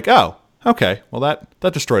 You're like, oh, Okay, well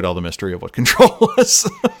that destroyed all the mystery of what control was.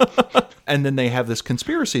 And then they have this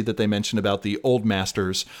conspiracy that they mentioned about the old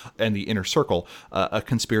masters and the inner circle, a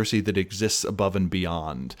conspiracy that exists above and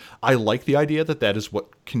beyond. I like the idea that that is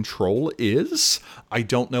what control is. I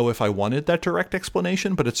don't know if I wanted that direct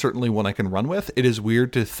explanation, but it's certainly one I can run with. It is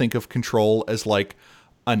weird to think of control as like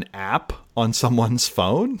an app on someone's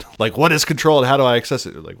phone. Like, what is control and how do I access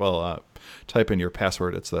it? Like, well, type in your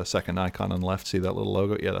password. It's the second icon on the left. See that little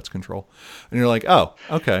logo? Yeah, that's control. And you're like, oh,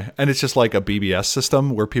 okay. And it's just like a BBS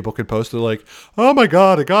system where people could post. They're like, oh my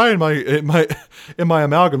God, a guy in my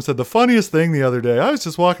amalgam said the funniest thing the other day. I was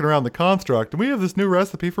just walking around the construct and we have this new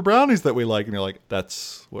recipe for brownies that we like. And you're like,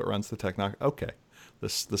 that's what runs the technology. Okay.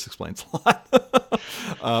 This explains a lot.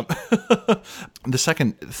 The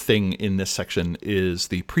second thing in this section is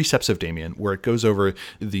the Precepts of Damien, where it goes over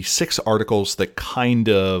the 6 articles that kind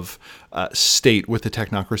of state what the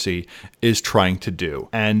technocracy is trying to do.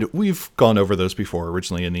 And we've gone over those before,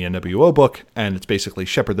 originally in the NWO book, and it's basically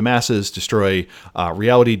shepherd the masses, destroy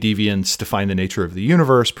reality deviance, define the nature of the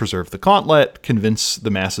universe, preserve the gauntlet, convince the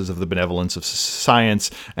masses of the benevolence of science,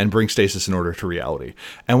 and bring stasis and order to reality.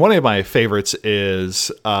 And one of my favorites is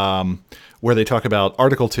where they talk about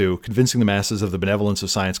Article 2, convincing the masses of the benevolence of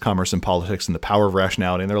science, commerce, and politics, and the power of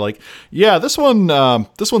rationality. And they're like, yeah, this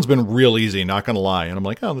one's been real easy, not going to lie. And I'm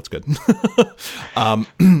like, oh, that's good.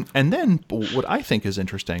 And then what I think is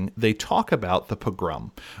interesting, they talk about the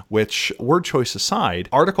pogrom, which, word choice aside,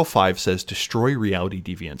 Article 5 says, destroy reality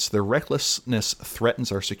deviance. Their recklessness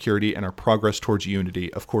threatens our security and our progress towards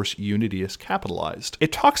unity. Of course, unity is capitalized.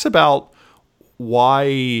 It talks about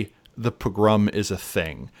why the pogrom is a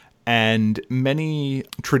thing. And many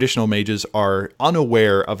traditional mages are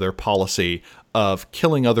unaware of their policy of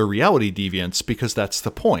killing other reality deviants because that's the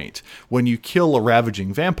point. When you kill a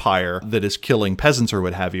ravaging vampire that is killing peasants or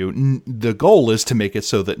what have you, the goal is to make it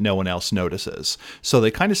so that no one else notices. So they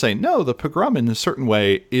kind of say, no, the pogrom in a certain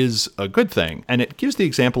way is a good thing. And it gives the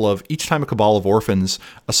example of each time a cabal of orphans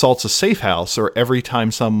assaults a safe house, or every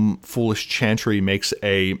time some foolish chantry makes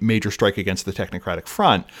a major strike against the technocratic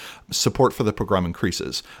front, support for the pogrom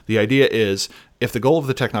increases. The idea is, if the goal of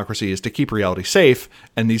the technocracy is to keep reality safe,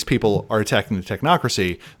 and these people are attacking the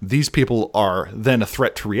technocracy, these people are then a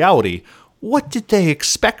threat to reality, what did they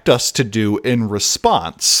expect us to do in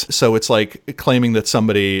response? So it's like claiming that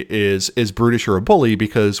somebody is brutish or a bully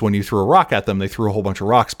because when you threw a rock at them, they threw a whole bunch of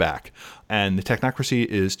rocks back. And the technocracy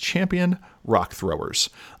is champion rock throwers.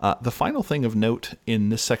 The final thing of note in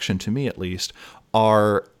this section, to me at least,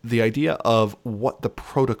 are the idea of what the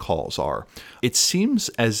protocols are. It seems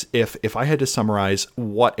as if I had to summarize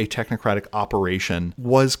what a technocratic operation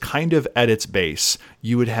was kind of at its base,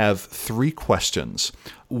 you would have 3 questions.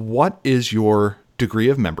 What is your degree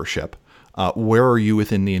of membership? Where are you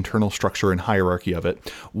within the internal structure and hierarchy of it?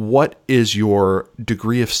 What is your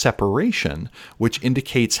degree of separation, which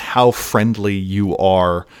indicates how friendly you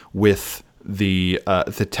are with the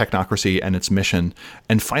technocracy and its mission?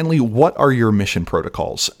 And finally, what are your mission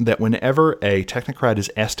protocols? That whenever a technocrat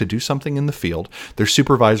is asked to do something in the field, their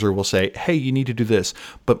supervisor will say, hey, you need to do this.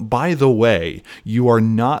 But by the way, you are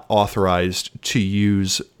not authorized to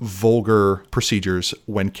use vulgar procedures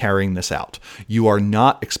when carrying this out. You are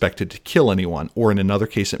not expected to kill anyone. Or in another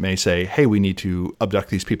case, it may say, hey, we need to abduct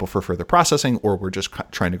these people for further processing, or we're just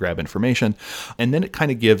trying to grab information. And then it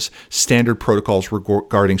kind of gives standard protocols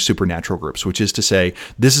regarding supernatural groups, which is to say,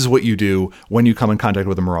 this is what you do when you come in contact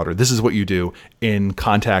with a marauder. This is what you do in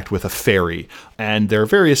contact with a fairy. And there are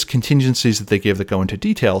various contingencies that they give that go into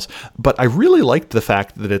details. But I really liked the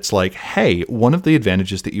fact that it's like, hey, one of the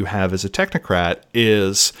advantages that you have as a technocrat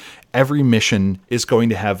is every mission is going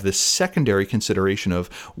to have this secondary consideration of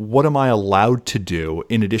what am I allowed to do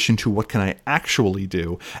in addition to what can I actually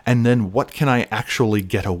do, and then what can I actually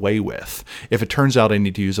get away with. If it turns out I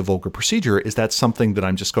need to use a vulgar procedure, is that something that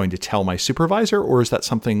I'm just going to tell my supervisor, or is that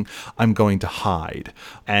something I'm going to hide?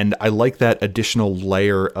 And I like that additional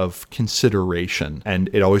layer of consideration, and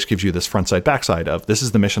it always gives you this front side, back side of this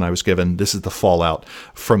is the mission I was given, this is the fallout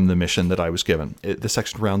from the mission that I was given. This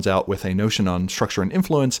section rounds out with a notion on structure and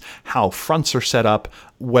influence, how fronts are set up,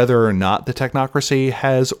 whether or not the technocracy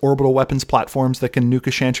has orbital weapons platforms that can nuke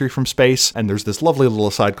a chantry from space. And there's this lovely little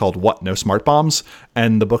aside called What? No Smart Bombs?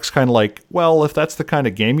 And the book's kind of like, well, if that's the kind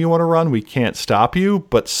of game you want to run, we can't stop you,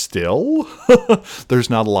 but still,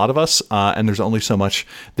 there's not a lot of us, and there's only so much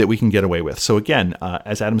that we can get away with. So again,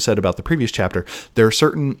 as Adam said about the previous chapter, there are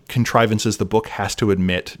certain contrivances the book has to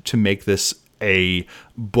admit to make this a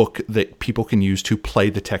book that people can use to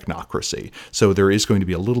play the technocracy. So there is going to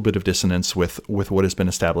be a little bit of dissonance with what has been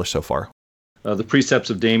established so far. The precepts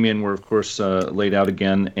of Damien were, of course, laid out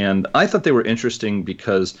again, and I thought they were interesting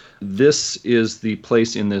because this is the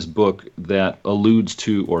place in this book that alludes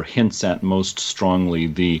to or hints at most strongly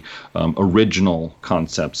the original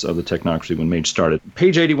concepts of the technocracy when Mage started.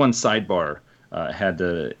 Page 81 sidebar had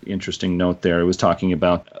an interesting note there. It was talking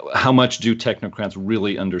about how much do technocrats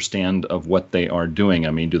really understand of what they are doing.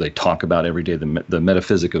 I mean, do they talk about every day the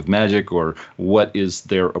metaphysic of magic, or what is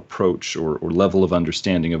their approach or level of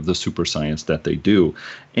understanding of the super science that they do?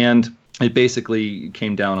 And it basically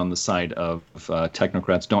came down on the side of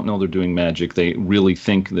technocrats don't know they're doing magic. They really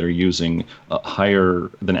think they're using higher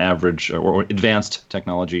than average or advanced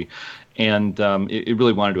technology. And it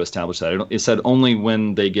really wanted to establish that. It said only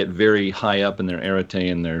when they get very high up in their arete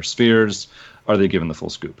and their spheres are they given the full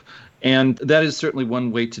scoop. And that is certainly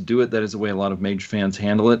one way to do it. That is the way a lot of Mage fans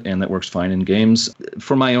handle it, and that works fine in games.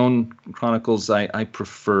 For my own Chronicles, I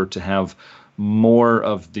prefer to have more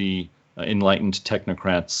of the enlightened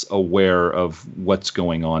technocrats aware of what's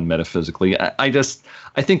going on metaphysically.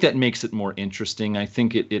 I think that makes it more interesting. I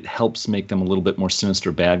think it helps make them a little bit more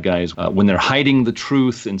sinister bad guys when they're hiding the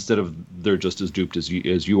truth instead of they're just as duped as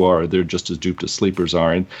you are. They're just as duped as sleepers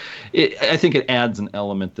are. And I think it adds an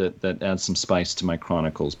element that adds some spice to my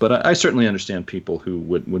Chronicles. But I certainly understand people who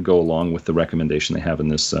would go along with the recommendation they have in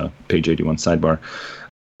this page 81 sidebar.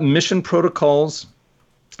 Mission protocols,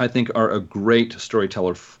 I think, are a great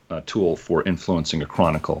storyteller tool for influencing a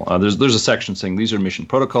chronicle. There's a section saying these are mission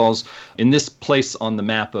protocols. In this place on the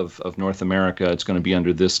map of North America, it's going to be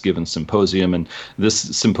under this given symposium, and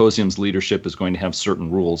this symposium's leadership is going to have certain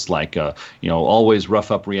rules like, always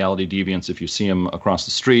rough up reality deviants if you see them across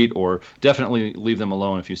the street, or definitely leave them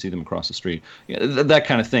alone if you see them across the street. That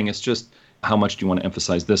kind of thing. It's just, how much do you want to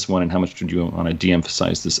emphasize this one and how much do you want to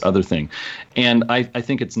de-emphasize this other thing? And I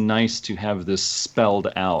think it's nice to have this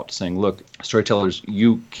spelled out, saying, look, storytellers,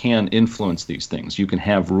 you can influence these things. You can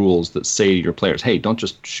have rules that say to your players, hey, don't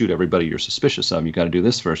just shoot everybody you're suspicious of. You got to do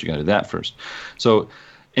this first. You got to do that first. So,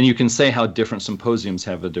 and you can say how different symposiums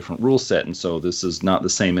have a different rule set, and so this is not the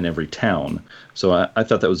same in every town. So I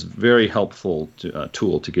thought that was a very helpful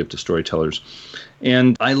tool to give to storytellers.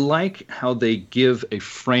 And I like how they give a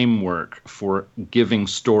framework for giving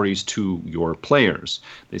stories to your players.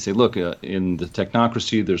 They say, look, in the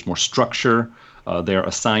technocracy, there's more structure. They're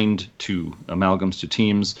assigned to amalgams, to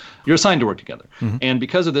teams. You're assigned to work together. Mm-hmm. And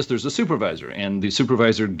because of this, there's a supervisor, and the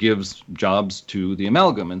supervisor gives jobs to the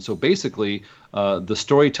amalgam. And so basically, the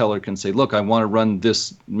storyteller can say, look, I want to run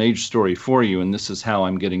this mage story for you, and this is how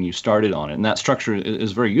I'm getting you started on it. And that structure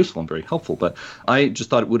is very useful and very helpful. But I just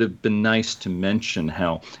thought it would have been nice to mention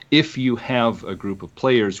how if you have a group of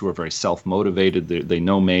players who are very self-motivated, they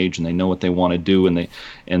know mage and they know what they want to do, and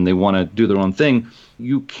they want to do their own thing,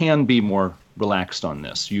 you can be more relaxed on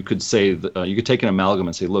this. You could say you could take an amalgam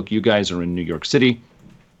and say, look, you guys are in New York City.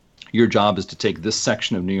 Your job is to take this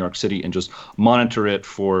section of New York City and just monitor it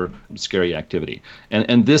for scary activity.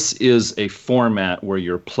 And this is a format where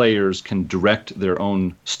your players can direct their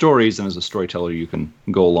own stories, and as a storyteller, you can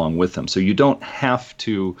go along with them. So you don't have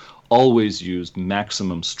to always use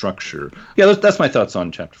maximum structure. Yeah, that's my thoughts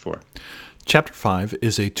on Chapter 4. Chapter 5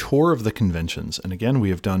 is a tour of the conventions. And again, we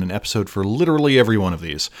have done an episode for literally every one of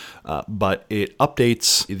these, but it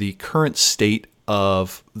updates the current state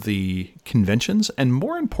of the conventions. And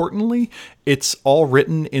more importantly, it's all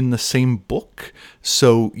written in the same book.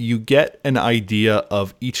 So you get an idea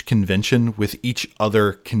of each convention with each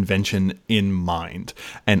other convention in mind.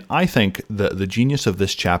 And I think the genius of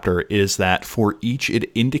this chapter is that for each,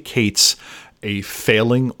 it indicates a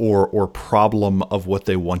failing or problem of what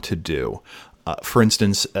they want to do. For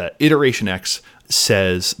instance, Iteration X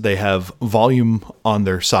says they have volume on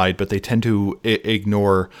their side, but they tend to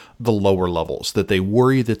ignore the lower levels, that they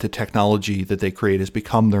worry that the technology that they create has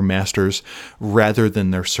become their masters rather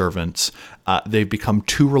than their servants. They've become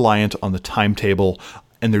too reliant on the timetable,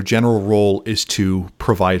 and their general role is to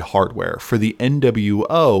provide hardware. For the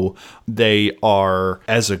NWO, they are,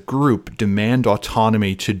 as a group, demand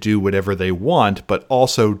autonomy to do whatever they want, but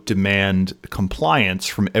also demand compliance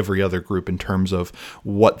from every other group in terms of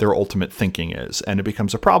what their ultimate thinking is. And it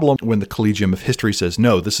becomes a problem when the Collegium of History says,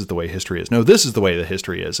 no, this is the way history is. No, this is the way the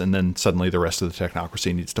history is. And then suddenly the rest of the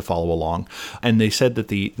technocracy needs to follow along. And they said that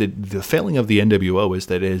the failing of the NWO is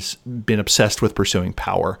that it has been obsessed with pursuing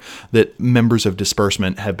power, that members of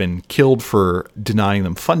disbursement have been killed for denying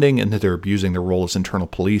them funding, and that they're abusing their role as internal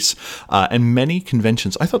police. And many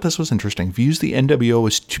conventions, I thought this was interesting, views the NWO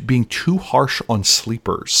as being too harsh on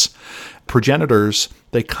sleepers. Progenitors,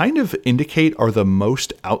 they kind of indicate, are the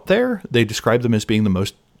most out there. They describe them as being the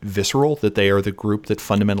most visceral, that they are the group that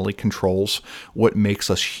fundamentally controls what makes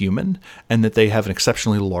us human, and that they have an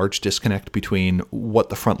exceptionally large disconnect between what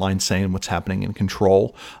the front lines say and what's happening in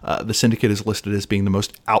control. The Syndicate is listed as being the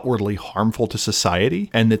most outwardly harmful to society,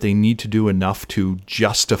 and that they need to do enough to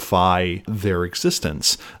justify their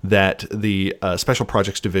existence, that the Special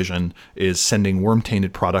Projects Division is sending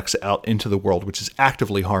worm-tainted products out into the world, which is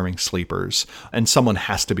actively harming sleepers, and someone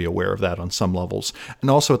has to be aware of that on some levels. And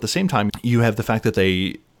also at the same time, you have the fact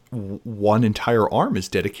that one entire arm is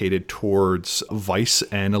dedicated towards vice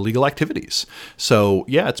and illegal activities. So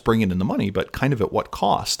yeah, it's bringing in the money, but kind of at what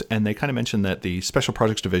cost? And they kind of mentioned that the Special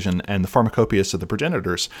Projects Division and the Pharmacopoeias of the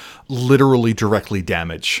progenitors literally directly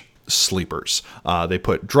damage sleepers. They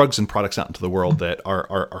put drugs and products out into the world that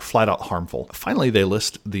are flat out harmful. Finally, they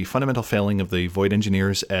list the fundamental failing of the Void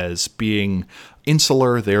Engineers as being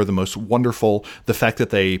insular. They're the most wonderful. The fact that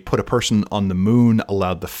they put a person on the moon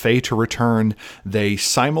allowed the Fae to return. They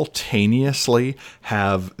simultaneously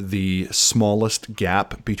have the smallest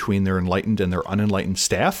gap between their enlightened and their unenlightened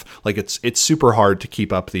staff. Like it's super hard to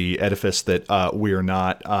keep up the edifice that we are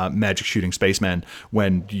not magic shooting spacemen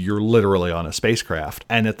when you're literally on a spacecraft.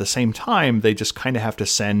 And at the same time, they just kind of have to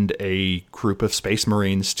send a group of space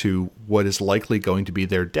marines to what is likely going to be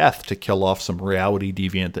their death to kill off some reality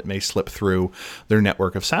deviant that may slip through their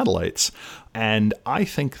network of satellites. And I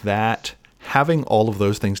think that having all of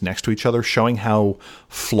those things next to each other, showing how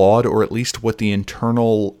flawed, or at least what the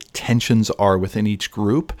internal tensions are within each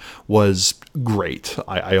group, was great.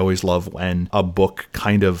 I always love when a book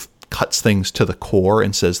kind of cuts things to the core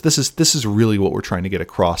and says, this is really what we're trying to get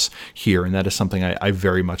across here. And that is something I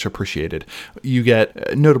very much appreciated. You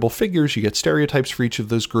get notable figures, you get stereotypes for each of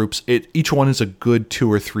those groups. Each one is a good 2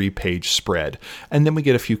 or 3 page spread. And then we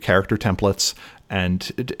get a few character templates. And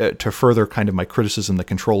to further kind of my criticism that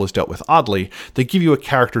Control is dealt with oddly, they give you a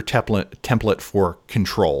character template for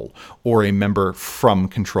Control, or a member from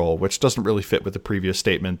Control, which doesn't really fit with the previous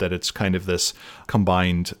statement that it's kind of this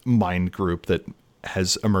combined mind group that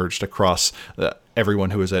has emerged across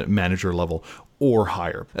everyone who is at manager level or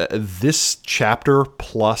higher. This chapter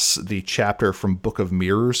plus the chapter from Book of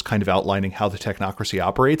Mirrors kind of outlining how the technocracy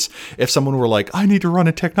operates. If someone were like, I need to run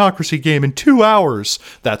a technocracy game in 2 hours,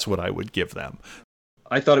 that's what I would give them.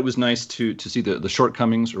 I thought it was nice to see the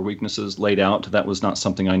shortcomings or weaknesses laid out. That was not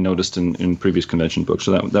something I noticed in previous convention books,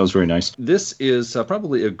 so that was very nice. This is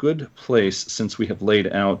probably a good place, since we have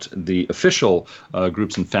laid out the official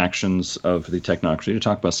groups and factions of the technocracy, to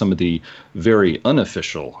talk about some of the very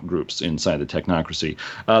unofficial groups inside the technocracy.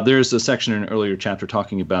 There's a section in an earlier chapter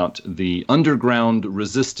talking about the underground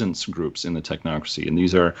resistance groups in the technocracy, and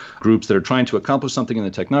these are groups that are trying to accomplish something in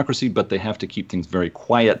the technocracy, but they have to keep things very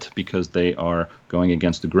quiet because they are going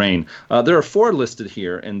against the grain. There are 4 listed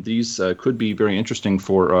here, and these could be very interesting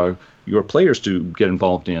for your players to get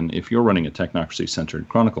involved in if you're running a technocracy-centered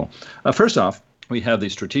chronicle. First off, we have the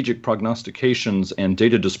Strategic Prognostications and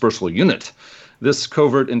Data Dispersal Unit. This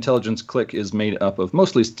covert intelligence clique is made up of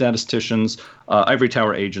mostly statisticians, ivory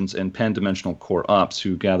tower agents, and pan-dimensional core ops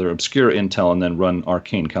who gather obscure intel and then run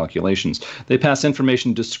arcane calculations. They pass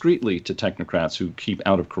information discreetly to technocrats who keep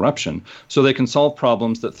out of corruption, so they can solve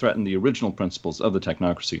problems that threaten the original principles of the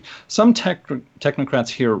technocracy. Some technocrats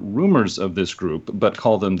hear rumors of this group, but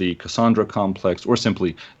call them the Cassandra Complex or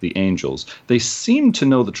simply the Angels. They seem to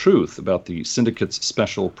know the truth about the Syndicate's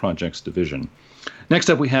Special Projects Division. Next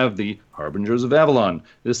up, we have the Harbingers of Avalon.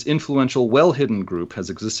 This influential, well-hidden group has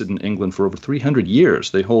existed in England for over 300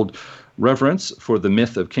 years. They hold reverence for the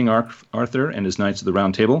myth of King Arthur and his Knights of the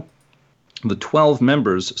Round Table. The 12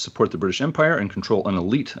 members support the British Empire and control an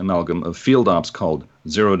elite amalgam of field ops called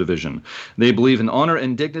Zero Division. They believe in honor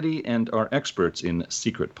and dignity and are experts in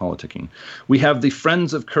secret politicking. We have the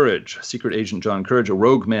Friends of Courage. Secret Agent John Courage, a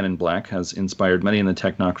rogue man in black, has inspired many in the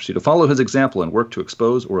technocracy to follow his example and work to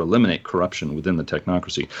expose or eliminate corruption within the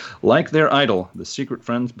technocracy. Like their idol, the Secret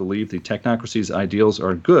Friends believe the technocracy's ideals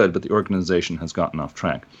are good, but the organization has gotten off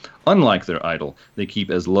track. Unlike their idol, they keep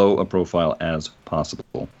as low a profile as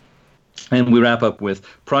possible. And we wrap up with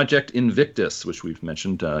Project Invictus, which we've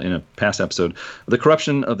mentioned in a past episode. The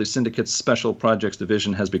corruption of the Syndicate's Special Projects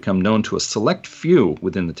Division has become known to a select few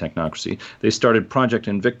within the technocracy. They started Project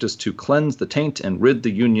Invictus to cleanse the taint and rid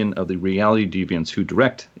the Union of the reality deviants who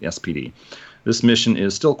direct the SPD. This mission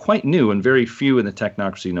is still quite new, and very few in the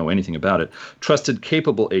technocracy know anything about it. Trusted,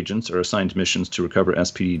 capable agents are assigned missions to recover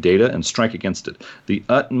SPD data and strike against it. The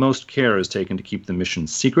utmost care is taken to keep the mission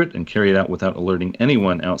secret and carry it out without alerting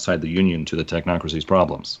anyone outside the Union to the technocracy's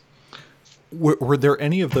problems. Were there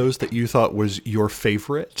any of those that you thought was your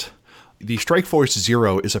favorite? The Strike Force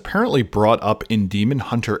Zero is apparently brought up in Demon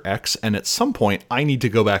Hunter X, and at some point I need to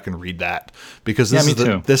go back and read that, because this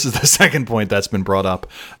is the second point that's been brought up.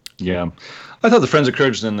 Yeah. I thought the Friends of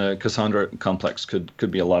Courage and the Cassandra Complex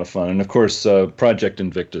could be a lot of fun. And of course, Project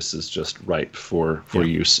Invictus is just ripe for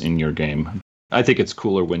use in your game. I think it's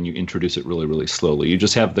cooler when you introduce it really, really slowly. You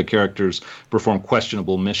just have the characters perform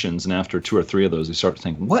questionable missions, and after 2 or 3 of those, you start to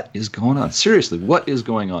think, what is going on? Seriously, what is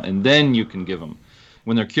going on? And then you can give them,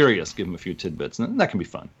 when they're curious, give them a few tidbits, and that can be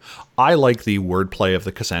fun. I like the wordplay of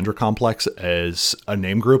the Cassandra Complex as a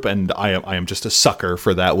name group, and I am just a sucker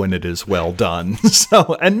for that when it is well done.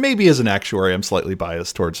 So, and maybe as an actuary, I'm slightly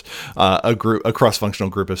biased towards a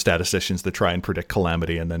cross-functional group of statisticians that try and predict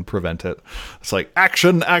calamity and then prevent it. It's like,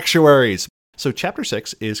 action, actuaries! So Chapter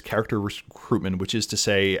 6 is character recruitment, which is to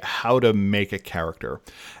say how to make a character.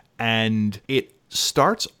 And it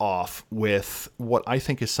starts off with what I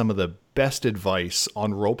think is some of the best advice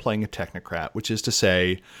on role-playing a technocrat, which is to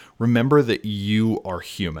say, remember that you are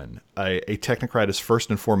human. A technocrat is first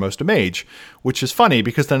and foremost a mage, which is funny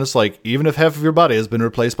because then it's like, even if half of your body has been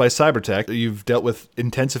replaced by cybertech, you've dealt with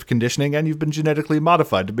intensive conditioning and you've been genetically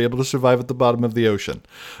modified to be able to survive at the bottom of the ocean.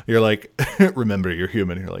 You're like, remember you're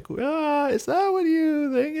human. You're like, is that what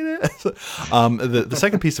you think it is? The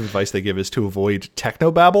second piece of advice they give is to avoid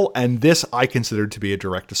technobabble, and this I consider to be a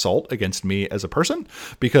direct assault against me as a person,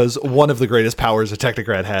 because one of the greatest powers a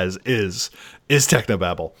technocrat has is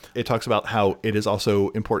technobabble. It talks about how it is also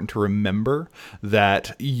important to remember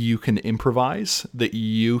that you can improvise, that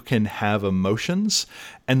you can have emotions.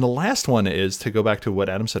 And the last one is to go back to what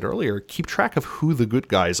Adam said earlier, keep track of who the good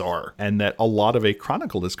guys are. And that a lot of a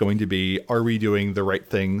chronicle is going to be, are we doing the right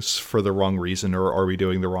things for the wrong reason, or are we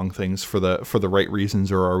doing the wrong things for the right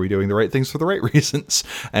reasons, or are we doing the right things for the right reasons?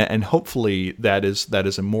 And hopefully that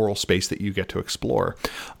is a moral space that you get to explore.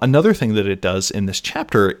 Another thing that it does in this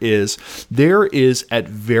chapter is there is at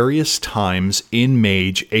various times in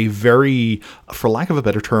Mage a very, for lack of a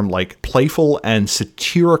better term, like playful and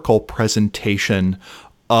satirical presentation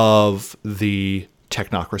of the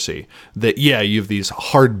technocracy. That, yeah, you have these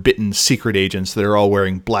hard-bitten secret agents that are all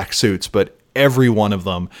wearing black suits, but every one of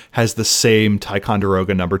them has the same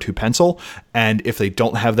Ticonderoga No. 2 pencil, and if they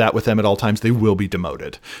don't have that with them at all times, they will be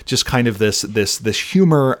demoted. Just kind of this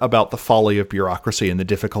humor about the folly of bureaucracy and the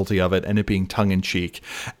difficulty of it, and it being tongue-in-cheek.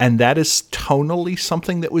 And that is tonally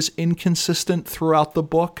something that was inconsistent throughout the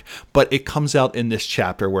book, but it comes out in this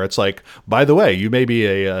chapter where it's like, by the way, you may be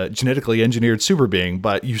a genetically engineered super being,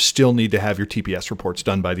 but you still need to have your TPS reports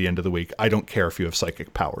done by the end of the week. I don't care if you have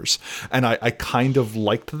psychic powers. And I kind of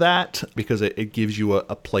liked that, because it gives you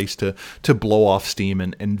a place to blow off steam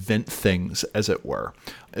and vent things, as it were.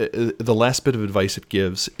 The last bit of advice it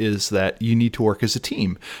gives is that you need to work as a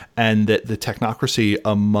team, and that the technocracy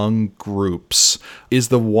among groups is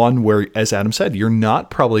the one where, as Adam said, you're not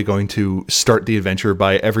probably going to start the adventure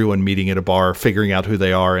by everyone meeting at a bar, figuring out who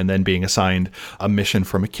they are, and then being assigned a mission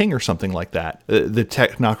from a king or something like that. The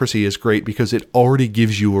technocracy is great because it already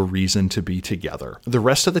gives you a reason to be together. The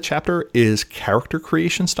rest of the chapter is character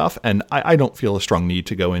creation stuff, and I don't feel a strong need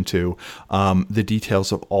to go into the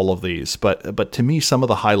details of all of these, but to me, some of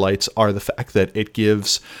the highlights are the fact that it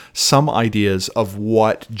gives some ideas of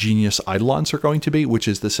what genius eidolons are going to be, which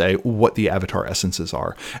is to say what the avatar essences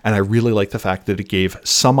are. And I really like the fact that it gave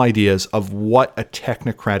some ideas of what a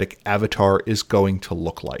technocratic avatar is going to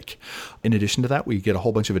look like. In addition to that, we get a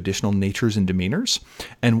whole bunch of additional natures and demeanors.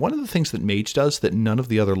 And one of the things that Mage does that none of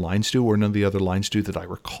the other lines do, or none of the other lines do that I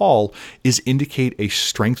recall, is indicate a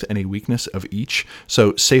strength and a weakness of each.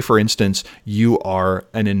 So say, for instance, you are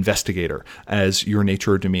an investigator as your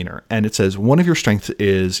nature or demeanor. And it says one of your strengths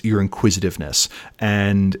is your inquisitiveness.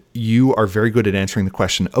 And you are very good at answering the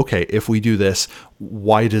question, okay, if we do this,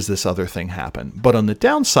 why does this other thing happen? But on the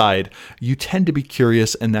downside, you tend to be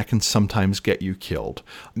curious, and that can sometimes get you killed.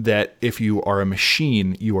 That if you are a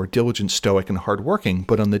machine, you are diligent, stoic, and hardworking.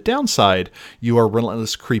 But on the downside, you are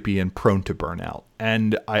relentless, creepy, and prone to burnout.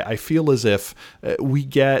 And I feel as if we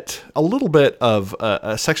get a little bit of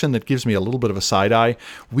a section that gives me a little bit of a side eye.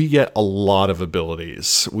 We get a lot of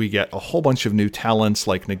abilities. We get a whole bunch of new talents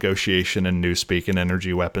like negotiation and newspeak and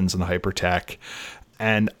energy weapons and hypertech.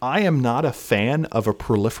 And I am not a fan of a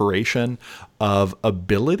proliferation of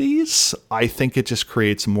abilities. I think it just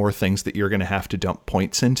creates more things that you're going to have to dump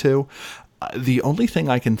points into. The only thing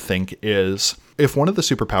I can think is, if one of the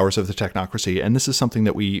superpowers of the technocracy, and this is something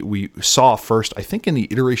that we saw first, I think in the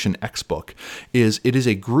Iteration X book, is it is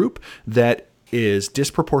a group that is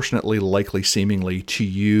disproportionately likely, seemingly, to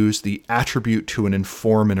use the attribute to an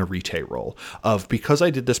inform in a retay roll of, because I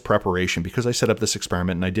did this preparation, because I set up this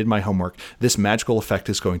experiment and I did my homework, this magical effect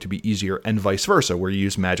is going to be easier, and vice versa, where you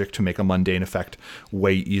use magic to make a mundane effect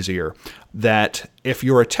way easier. That if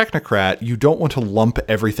you're a technocrat, you don't want to lump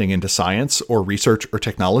everything into science or research or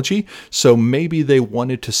technology, so maybe they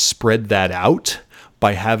wanted to spread that out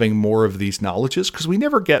by having more of these knowledges, because we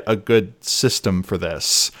never get a good system for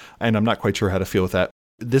this, and I'm not quite sure how to feel with that.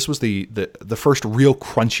 This was the first real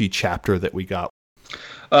crunchy chapter that we got.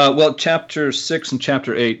 Well, Chapter 6 and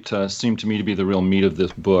Chapter 8 seem to me to be the real meat of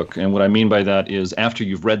this book, and what I mean by that is after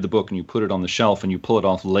you've read the book and you put it on the shelf and you pull it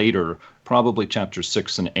off later, probably Chapter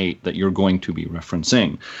 6 and 8 that you're going to be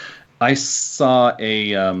referencing. I saw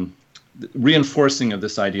a reinforcing of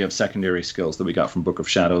this idea of secondary skills that we got from Book of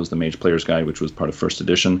Shadows, the Mage Player's Guide, which was part of first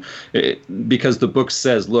edition, because the book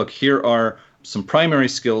says, look, here are some primary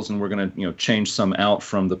skills, and we're going to change some out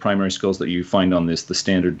from the primary skills that you find on the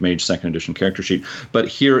standard Mage second edition character sheet. But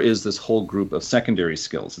here is this whole group of secondary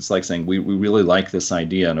skills. It's like saying we really like this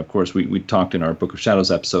idea, and of course we talked in our Book of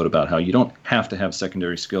Shadows episode about how you don't have to have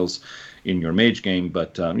secondary skills in your Mage game,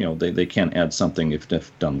 but they can add something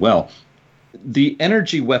if done well. The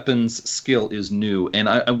energy weapons skill is new, and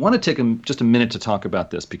I want to take just a minute to talk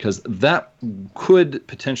about this, because that could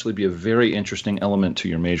potentially be a very interesting element to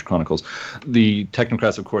your Mage Chronicles. The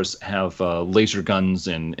Technocrats, of course, have laser guns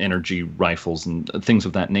and energy rifles and things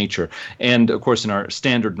of that nature. And, of course, in our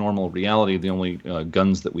standard normal reality, the only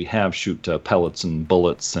guns that we have shoot pellets and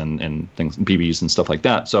bullets and things, BBs and stuff like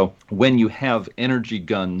that. So when you have energy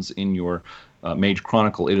guns in your Mage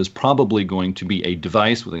Chronicle, it is probably going to be a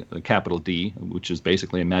device with a capital D, which is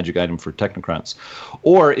basically a magic item for technocrats,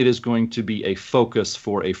 or it is going to be a focus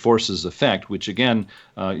for a forces effect, which again,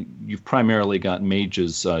 you've primarily got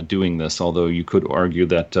mages doing this, although you could argue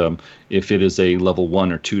that if it is a level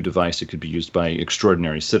 1 or 2 device, it could be used by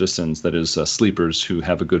extraordinary citizens, that is sleepers who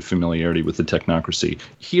have a good familiarity with the technocracy.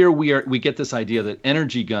 Here we get this idea that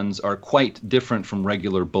energy guns are quite different from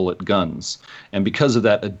regular bullet guns, and because of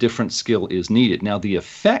that, a different skill is needed. Now, the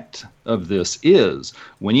effect of this is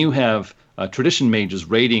when you have tradition mages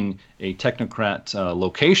raiding a technocrat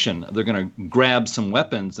location, they're going to grab some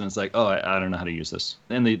weapons, and it's like, oh, I don't know how to use this.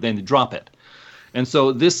 Then they drop it. And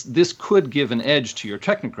so this could give an edge to your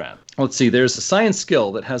technocrat. Let's see, there's a science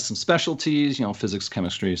skill that has some specialties, physics,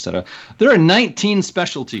 chemistry, etc. There are 19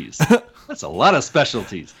 specialties. That's a lot of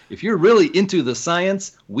specialties. If you're really into the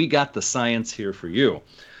science, we got the science here for you.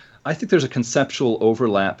 I think there's a conceptual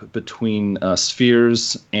overlap between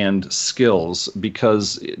spheres and skills,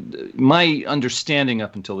 because my understanding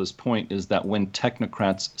up until this point is that when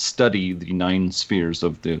technocrats study the 9 spheres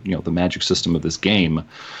of the magic system of this game,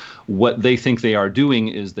 what they think they are doing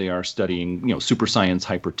is they are studying super science,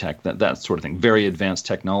 hypertech, that sort of thing, very advanced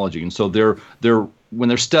technology, and so they're when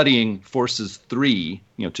they're studying Forces 3,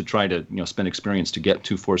 to try to spend experience to get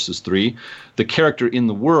to Forces 3, the character in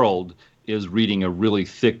the world is reading a really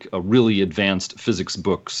thick, a really advanced physics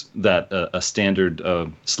books that a standard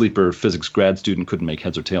sleeper physics grad student couldn't make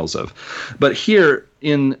heads or tails of. But here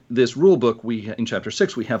in this rule book, in Chapter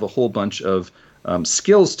 6, we have a whole bunch of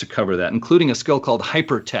skills to cover that, including a skill called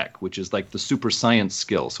hypertech, which is like the super science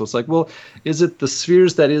skill. So it's like, well, is it the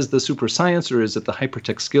spheres that is the super science, or is it the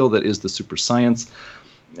hypertech skill that is the super science?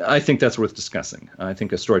 I think that's worth discussing. I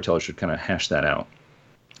think a storyteller should kind of hash that out.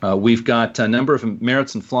 We've got a number of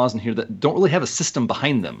merits and flaws in here that don't really have a system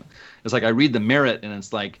behind them. It's like I read the merit and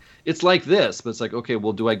it's like this, but it's like, okay,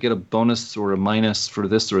 well, do I get a bonus or a minus for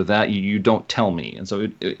this or that? You don't tell me. And so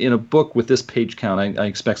in a book with this page count, I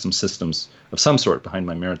expect some systems of some sort behind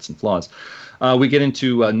my merits and flaws. We get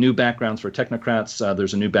into new backgrounds for technocrats.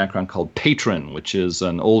 There's a new background called Patron, which is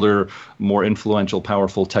an older, more influential,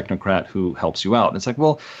 powerful technocrat who helps you out. And it's like,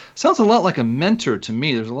 well, sounds a lot like a mentor to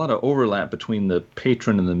me. There's a lot of overlap between the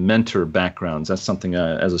patron and the mentor backgrounds. That's something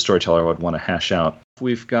as a storyteller I would want to hash out.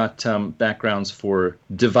 We've got backgrounds for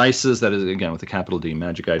devices, that is, again, with a capital D,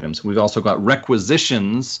 magic items. We've also got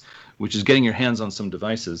requisitions, which is getting your hands on some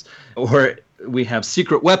devices. Or we have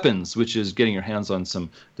secret weapons, which is getting your hands on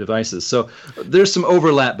some devices. So there's some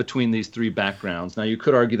overlap between these 3 backgrounds. Now, you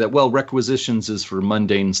could argue that, well, requisitions is for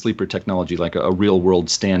mundane sleeper technology, like a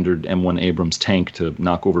real-world standard M1 Abrams tank to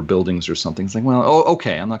knock over buildings or something. It's like, well,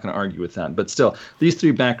 okay, I'm not going to argue with that. But still, these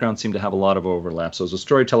 3 backgrounds seem to have a lot of overlap. So as a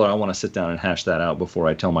storyteller, I want to sit down and hash that out before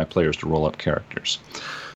I tell my players to roll up characters.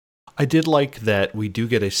 I did like that we do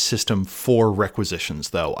get a system for requisitions,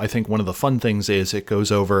 though. I think one of the fun things is it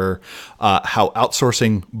goes over how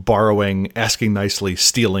outsourcing, borrowing, asking nicely,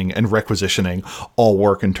 stealing, and requisitioning all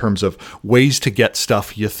work in terms of ways to get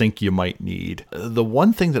stuff you think you might need. The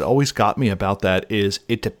one thing that always got me about that is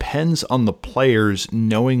it depends on the players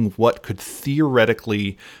knowing what could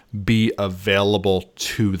theoretically be available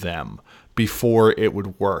to them before it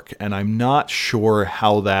would work. And I'm not sure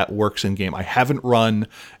how that works in game. I haven't run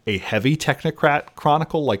a heavy Technocrat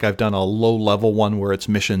Chronicle. Like I've done a low level one where it's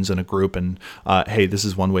missions in a group and, hey, this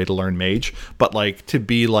is one way to learn mage. But like to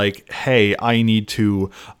be like, hey, I need to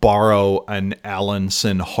borrow an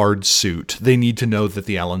Allenson hard suit. They need to know that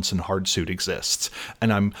the Allenson hard suit exists.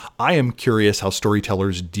 And I am curious how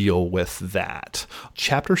storytellers deal with that.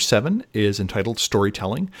 Chapter 7 is entitled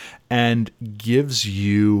Storytelling and gives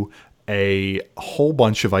you a whole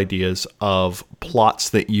bunch of ideas of plots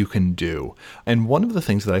that you can do. And one of the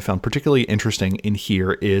things that I found particularly interesting in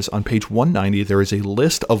here is on page 190, there is a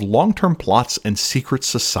list of long-term plots and secret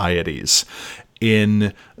societies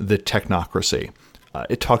in the Technocracy.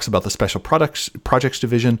 It talks about the Special Projects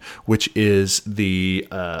Division, which is the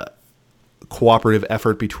cooperative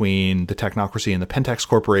effort between the Technocracy and the Pentax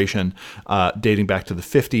Corporation, dating back to the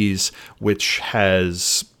 50s, which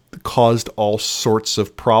has caused all sorts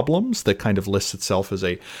of problems, that kind of lists itself as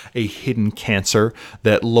a hidden cancer,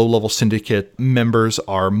 that low-level syndicate members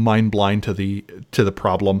are mind-blind to the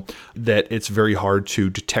problem, that it's very hard to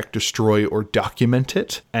detect, destroy, or document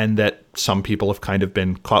it, and that some people have kind of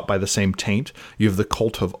been caught by the same taint. You have the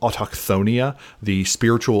cult of autochthonia, the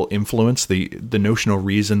spiritual influence, the notional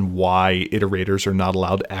reason why iterators are not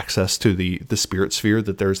allowed access to the spirit sphere,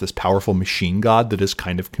 that there's this powerful machine god that is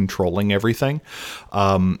kind of controlling everything,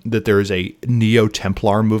 that there is a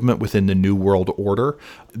Neo-Templar movement within the New World Order,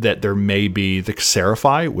 that there may be the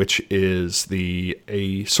Seraphi, which is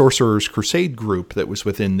a Sorcerer's Crusade group that was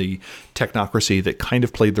within the Technocracy that kind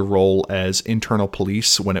of played the role as internal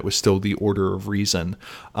police when it was still the Order of Reason.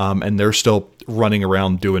 And they're still running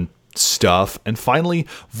around doing stuff. And finally,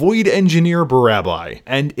 Void Engineer Barabai.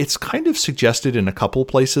 And it's kind of suggested in a couple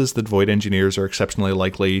places that Void Engineers are exceptionally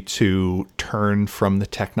likely to turn from the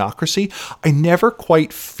Technocracy. I never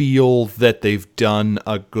quite feel that they've done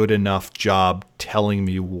a good enough job telling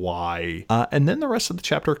me why. And then the rest of the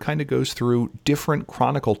chapter kind of goes through different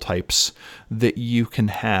chronicle types that you can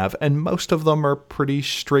have. And most of them are pretty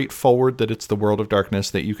straightforward, that it's the World of Darkness,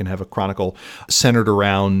 that you can have a chronicle centered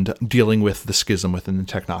around dealing with the schism within the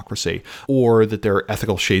Technocracy, or that there are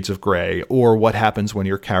ethical shades of gray, or what happens when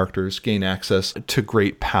your characters gain access to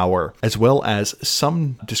great power, as well as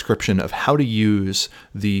some description of how to use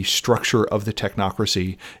the structure of the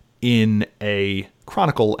Technocracy in a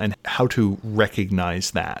chronicle and how to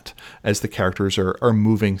recognize that as the characters are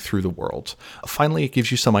moving through the world. Finally, it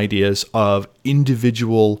gives you some ideas of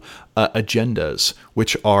individual agendas,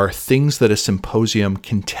 which are things that a symposium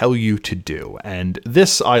can tell you to do. And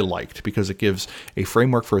this I liked because it gives a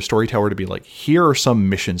framework for a storyteller to be like, here are some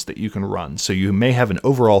missions that you can run. So you may have an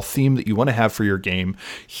overall theme that you want to have for your game.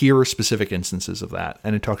 Here are specific instances of that.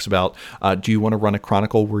 And it talks about, do you want to run a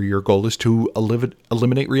chronicle where your goal is to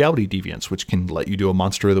eliminate reality deviance, which can let you do a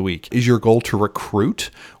monster of the week? Is your goal to recruit,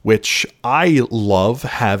 which I love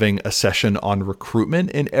having a session on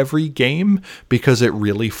recruitment in every game because it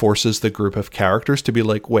really forces the group of characters to be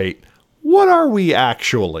like, wait, what are we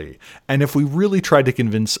actually? And if we really tried to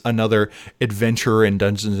convince another adventurer in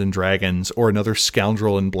Dungeons and Dragons, or another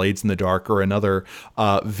scoundrel in Blades in the Dark, or another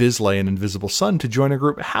Vizsla in Invisible Sun to join a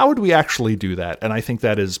group, how would we actually do that? And I think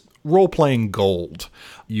that is role-playing gold.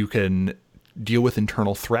 You can deal with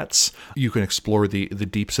internal threats, you can explore the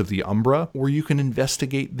deeps of the Umbra, or you can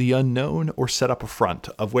investigate the unknown or set up a front,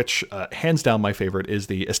 of which hands down my favorite is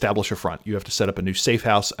the establish a front. You have to set up a new safe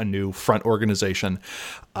house, a new front organization,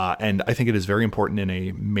 and I think it is very important in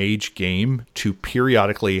a mage game to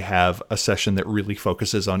periodically have a session that really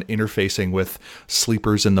focuses on interfacing with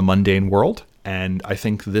sleepers in the mundane world. And I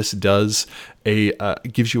think this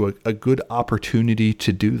gives you a good opportunity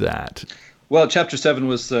to do that. Well, Chapter 7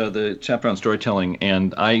 was the chapter on storytelling,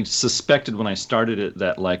 and I suspected when I started it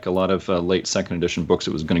that, like a lot of late second edition books,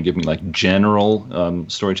 it was going to give me like general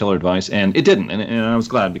storyteller advice, and it didn't, and I was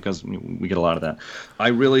glad because we get a lot of that. I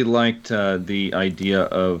really liked the idea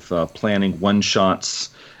of planning one-shots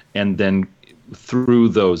and then through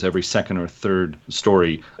those every second or third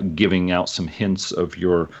story, giving out some hints of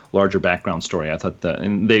your larger background story. I thought that,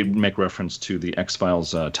 and they make reference to the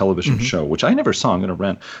X-Files television show, which I never saw. I'm going to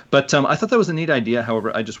rent. But I thought that was a neat idea.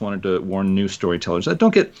 However, I just wanted to warn new storytellers that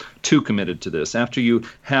don't get too committed to this. After you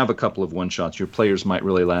have a couple of one-shots, your players might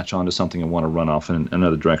really latch onto something and want to run off in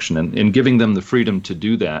another direction. And giving them the freedom to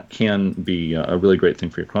do that can be a really great thing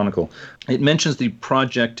for your chronicle. It mentions the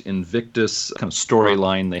Project Invictus kind of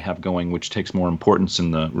storyline they have going, which takes more importance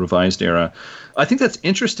in the revised era. I think that's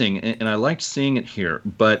interesting, and I liked seeing it here,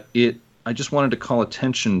 but I just wanted to call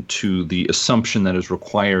attention to the assumption that is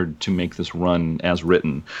required to make this run as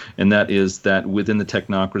written, and that is that within the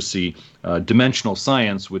technocracy, dimensional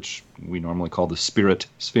science, which we normally call the spirit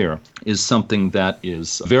sphere, is something that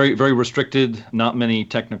is very, very restricted. Not many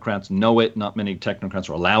technocrats know it. Not many technocrats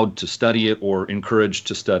are allowed to study it or encouraged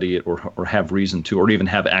to study it or have reason to, or even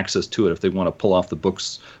have access to it if they want to pull off the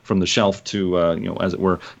books from the shelf to, as it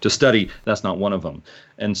were, to study. That's not one of them.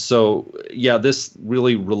 And so, yeah, this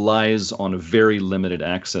really relies on a very limited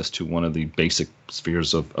access to one of the basic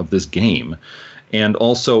spheres of this game. And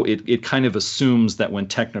also, it kind of assumes that when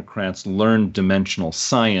technocrats learn dimensional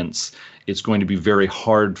science, it's going to be very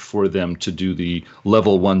hard for them to do the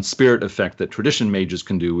level 1 spirit effect that tradition mages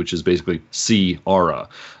can do, which is basically see aura.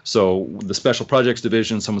 So the special projects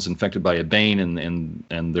division, someone's infected by a bane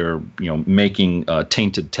and they're making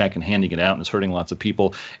tainted tech and handing it out and it's hurting lots of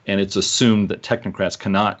people. And it's assumed that technocrats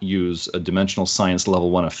cannot use a dimensional science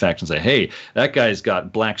level 1 effect and say, hey, that guy's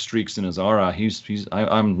got black streaks in his aura.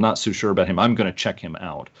 I'm not so sure about him. I'm going to check him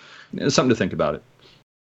out. It's something to think about it.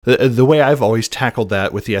 The way I've always tackled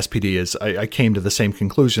that with the SPD is I came to the same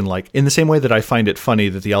conclusion, like in the same way that I find it funny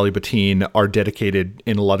that the Alibatine are dedicated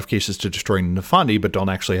in a lot of cases to destroying Nefandi, but don't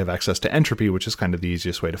actually have access to entropy, which is kind of the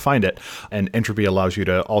easiest way to find it. And entropy allows you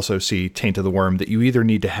to also see Taint of the Worm, that you either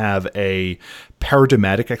need to have a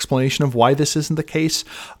paradigmatic explanation of why this isn't the case,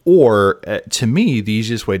 or to me, the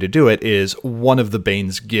easiest way to do it is one of the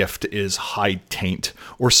Bane's gift is hide taint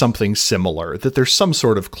or something similar, that there's some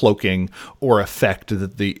sort of cloaking or effect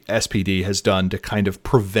that the SPD has done to kind of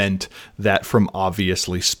prevent that from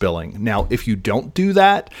obviously spilling. Now, if you don't do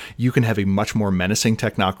that, you can have a much more menacing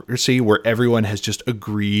technocracy where everyone has just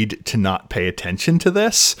agreed to not pay attention to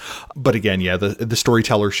this. But again, yeah, the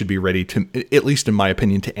storyteller should be ready to, at least in my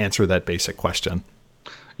opinion, to answer that basic question.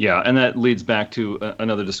 Yeah, and that leads back to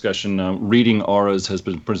another discussion. Reading auras has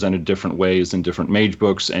been presented different ways in different mage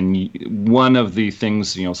books, and one of the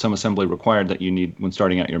things, some assembly required that you need when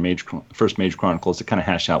starting out your first Mage Chronicle is to kind of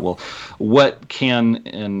hash out, well, what can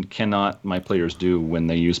and cannot my players do when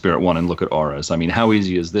they use Spirit 1 and look at auras? I mean, how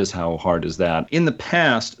easy is this? How hard is that? In the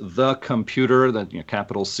past, the computer, that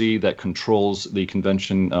capital C, that controls the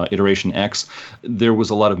convention iteration X, there was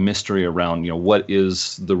a lot of mystery around, what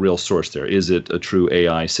is the real source there? Is it a true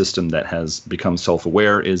AI system that has become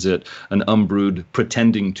self-aware? Is it an Umbrood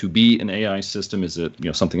pretending to be an AI system? Is it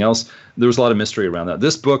something else? There was a lot of mystery around that.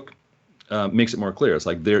 This book makes it more clear. It's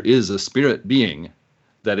like there is a spirit being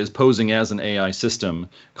that is posing as an AI system,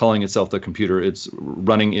 calling itself the computer. It's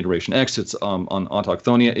running Iteration X. It's on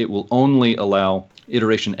Autochthonia. It will only allow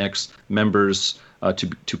Iteration X members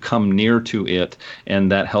to come near to it,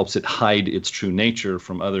 and that helps it hide its true nature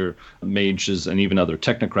from other mages and even other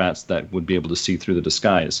technocrats that would be able to see through the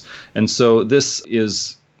disguise. And so this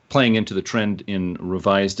is playing into the trend in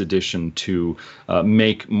revised edition to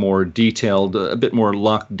make more detailed, a bit more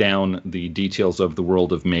locked down the details of the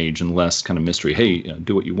world of Mage and less kind of mystery. Hey,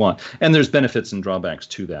 do what you want. And there's benefits and drawbacks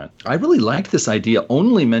to that. I really like this idea,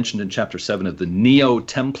 only mentioned in Chapter 7, of the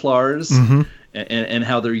Neo-Templars. Mm-hmm. And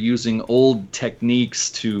how they're using old techniques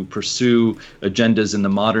to pursue agendas in the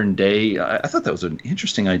modern day. I thought that was an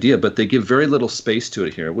interesting idea, but they give very little space to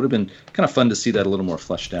it here. It would have been kind of fun to see that a little more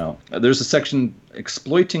fleshed out. There's a section,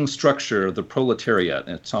 Exploiting Structure of the Proletariat,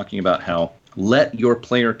 and it's talking about how let your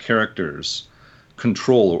player characters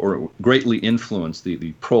control or greatly influence the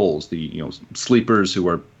proles, the sleepers who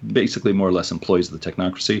are basically more or less employees of the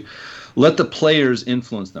technocracy. Let the players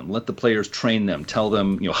influence them. Let the players train them. Tell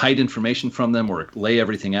them, hide information from them or lay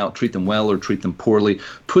everything out. Treat them well or treat them poorly.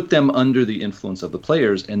 Put them under the influence of the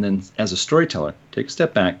players, and then as a storyteller, take a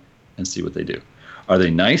step back and see what they do. Are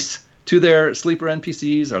they nice to their sleeper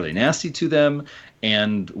NPCs? Are they nasty to them?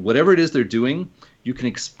 And whatever it is they're doing, you can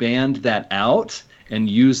expand that out and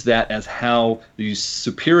use that as how these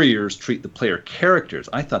superiors treat the player characters.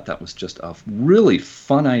 I thought that was just a really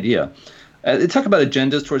fun idea. They talk about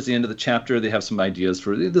agendas towards the end of the chapter. They have some ideas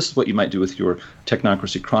for this is what you might do with your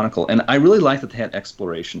Technocracy Chronicle. And I really like that they had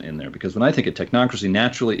exploration in there, because when I think of Technocracy,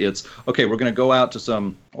 naturally it's, okay, we're going to go out to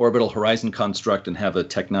some orbital horizon construct and have a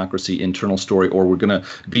technocracy internal story, or we're going to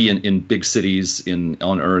be in big cities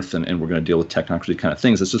on Earth and we're going to deal with technocracy kind of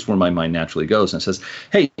things. That's just where my mind naturally goes. And it says,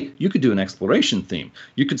 hey, you could do an exploration theme.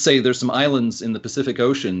 You could say there's some islands in the Pacific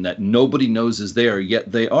Ocean that nobody knows is there, yet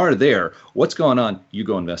they are there. What's going on? You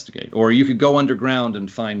go investigate. Or you could go underground and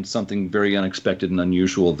find something very unexpected and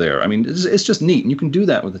unusual there. I mean, it's just neat. And you can do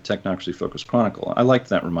that with a technocracy-focused chronicle. I liked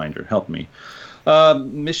that reminder. It helped me.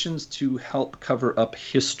 Missions to help cover up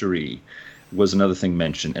history was another thing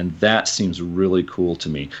mentioned, and that seems really cool to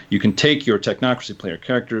me. You can take your technocracy player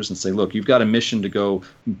characters and say, look, you've got a mission to go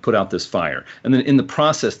put out this fire. And then in the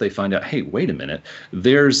process, they find out, hey, wait a minute,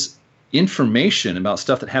 there's information about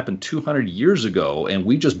stuff that happened 200 years ago, and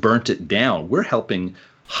we just burnt it down. We're helping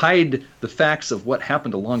hide the facts of what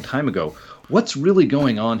happened a long time ago. What's really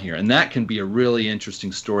going on here? And that can be a really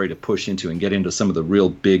interesting story to push into and get into some of the real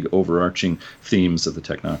big overarching themes of the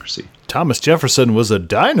technocracy. Thomas Jefferson was a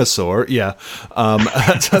dinosaur. Yeah. Among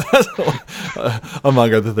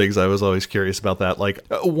other things, I was always curious about that. Like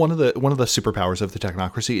one of the superpowers of the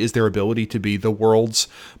technocracy is their ability to be the world's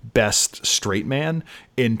best straight man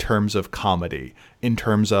in terms of comedy, in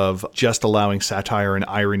terms of just allowing satire and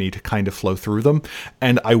irony to kind of flow through them.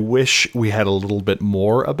 And I wish we had a little bit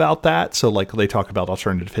more about that. So like they talk about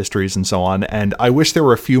alternative histories and so on. And I wish there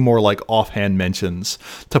were a few more like offhand mentions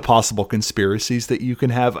to possible conspiracies that you can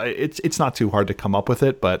have. It's not too hard to come up with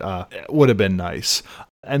it, but it would have been nice.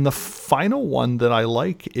 And the final one that I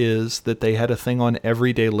like is that they had a thing on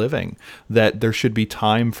everyday living, that there should be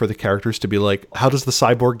time for the characters to be like, how does the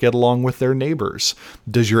cyborg get along with their neighbors?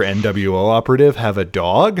 Does your NWO operative have a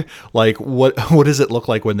dog? Like, what does it look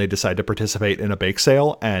like when they decide to participate in a bake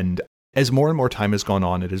sale? And as more and more time has gone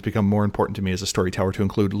on, it has become more important to me as a storyteller to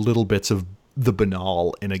include little bits of the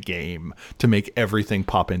banal in a game to make everything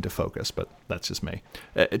pop into focus, but that's just me.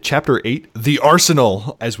 Chapter 8, The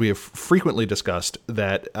Arsenal. As we have frequently discussed,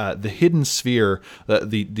 that the hidden sphere,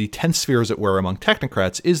 the 10th sphere as it were among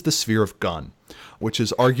technocrats, is the sphere of gun, which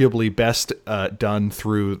is arguably best done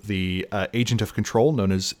through the agent of control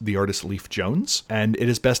known as the artist Leaf Jones. And it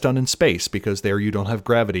is best done in space because there you don't have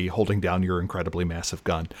gravity holding down your incredibly massive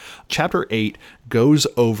gun. Chapter 8 goes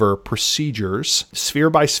over procedures, sphere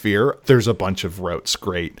by sphere. There's a bunch of routes,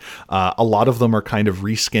 great. A lot of them are kind of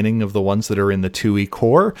reskinning of the ones that are in the 2E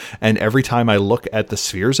core. And every time I look at the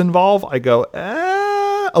spheres involved, I go,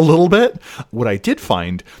 a little bit. What I did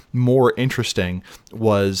find more interesting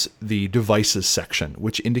was the devices section,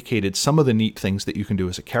 which indicated some of the neat things that you can do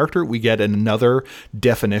as a character. We get another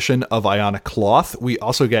definition of ionic cloth. We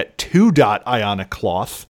also get 2-dot ionic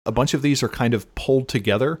cloth. A bunch of these are kind of pulled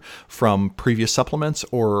together from previous supplements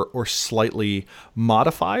or slightly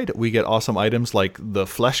modified. We get awesome items like the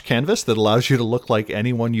flesh canvas that allows you to look like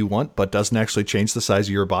anyone you want, but doesn't actually change the size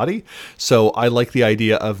of your body. So I like the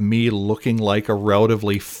idea of me looking like a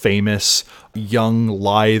relatively famous young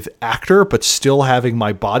lithe actor, but still having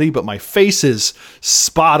my body, but my face is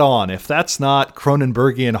spot on. If that's not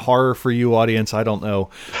Cronenbergian horror for you, audience, I don't know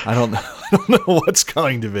what's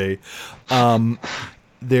going to be.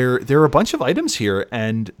 There are a bunch of items here,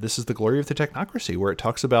 and this is the glory of the technocracy, where it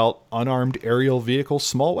talks about unarmed aerial vehicles,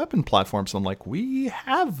 small weapon platforms. And I'm like, we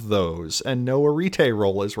have those, and no arete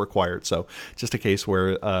roll is required. So just a case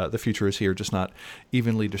where the future is here, just not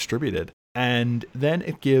evenly distributed. And then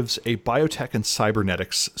it gives a biotech and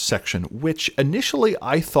cybernetics section, which initially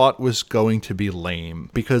I thought was going to be lame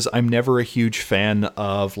because I'm never a huge fan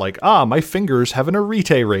of like, my fingers have an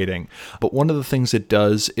arete rating. But one of the things it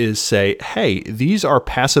does is say, hey, these are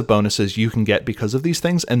passive bonuses you can get because of these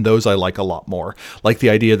things. And those I like a lot more. Like the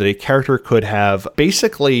idea that a character could have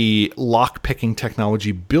basically lock-picking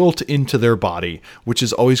technology built into their body, which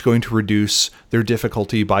is always going to reduce their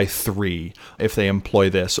difficulty by 3 if they employ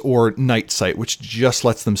this, or night sight, which just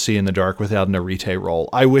lets them see in the dark without an arete roll.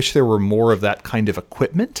 I wish there were more of that kind of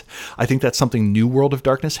equipment. I think that's something New World of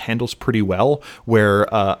Darkness handles pretty well, where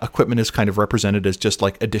equipment is kind of represented as just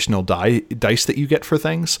like additional dice that you get for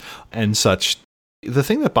things and such. The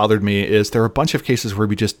thing that bothered me is there are a bunch of cases where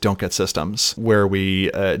we just don't get systems, where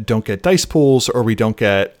we don't get dice pools, or we don't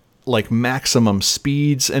get like maximum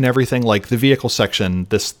speeds and everything. Like the vehicle section,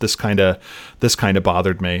 this kind of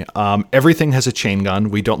bothered me. Everything has a chain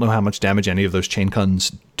gun. We don't know how much damage any of those chain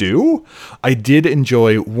guns do. I did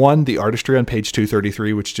enjoy the artistry on page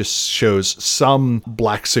 233, which just shows some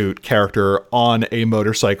black suit character on a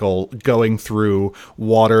motorcycle going through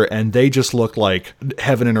water, and they just look like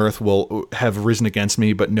heaven and earth will have risen against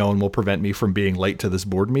me, but no one will prevent me from being late to this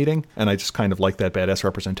board meeting. And I just kind of like that badass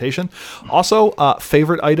representation. Also,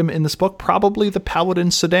 favorite item in this book? Probably the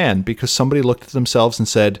Paladin sedan, because somebody looked at themselves and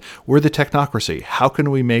said, we're the technocracy. How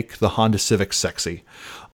can we make the Honda Civic sexy?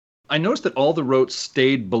 I noticed that all the rotes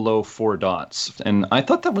stayed below 4 dots, and I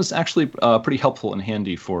thought that was actually pretty helpful and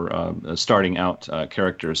handy for starting out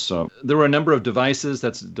characters. So there were a number of devices,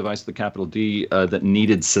 that's device with the capital D, that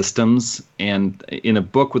needed systems, and in a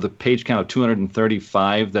book with a page count of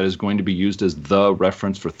 235 that is going to be used as the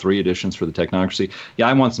reference for 3 editions for the technocracy, yeah,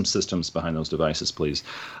 I want some systems behind those devices, please.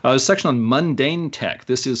 A section on mundane tech.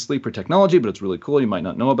 This is sleeper technology, but it's really cool. You might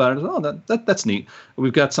not know about it. Oh, that's neat.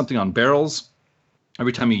 We've got something on barrels.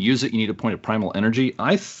 Every time you use it, you need a point of primal energy.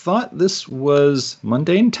 I thought this was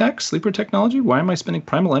mundane tech, sleeper technology. Why am I spending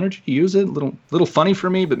primal energy to use it? Little funny for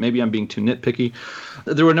me, but maybe I'm being too nitpicky.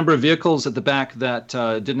 There were a number of vehicles at the back that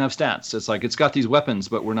didn't have stats. It's like, it's got these weapons,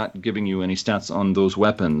 but we're not giving you any stats on those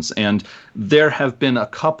weapons. And there have been a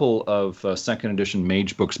couple of second edition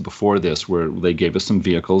Mage books before this where they gave us some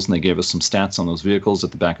vehicles and they gave us some stats on those vehicles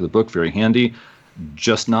at the back of the book. Very handy.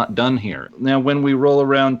 Just not done here. Now, when we roll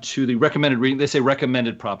around to the recommended reading, they say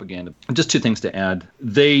recommended propaganda. Just 2 things to add.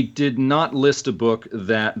 They did not list a book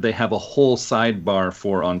that they have a whole sidebar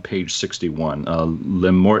for on page 61.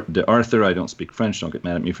 Le Mort d'Arthur, I don't speak French, don't get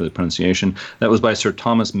mad at me for the pronunciation. That was by Sir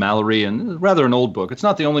Thomas Malory, and rather an old book. It's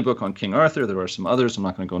not the only book on King Arthur. There are some others. I'm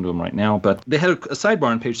not going to go into them right now. But they had a sidebar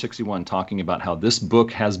on page 61 talking about how this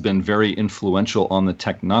book has been very influential on the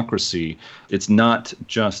technocracy. It's not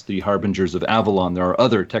just the Harbingers of Avalon. There are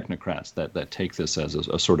other technocrats that take this as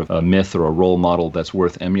a sort of a myth or a role model that's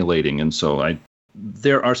worth emulating. And so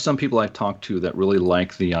there are some people I've talked to that really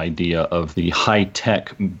like the idea of the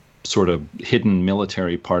high-tech sort of hidden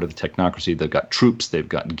military part of the technocracy. They've got troops, they've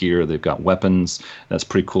got gear, they've got weapons. That's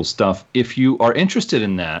pretty cool stuff. If you are interested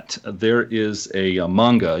in that, there is a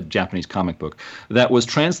manga, a Japanese comic book, that was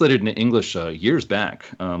translated into English years back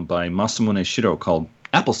by Masamune Shiro called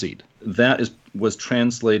Appleseed. That was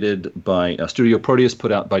translated by Studio Proteus, put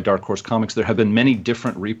out by Dark Horse Comics. There have been many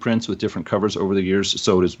different reprints with different covers over the years,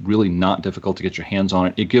 so it is really not difficult to get your hands on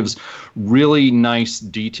it. It gives really nice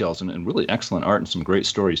details and really excellent art and some great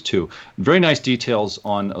stories, too. Very nice details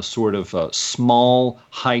on a sort of small,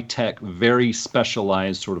 high-tech, very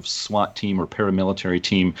specialized sort of SWAT team or paramilitary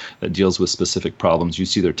team that deals with specific problems. You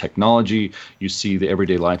see their technology, you see the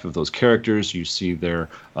everyday life of those characters, you see their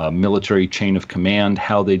military chain of command,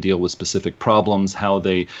 how they deal with specific problems, how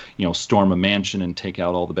they, storm a mansion and take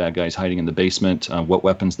out all the bad guys hiding in the basement, what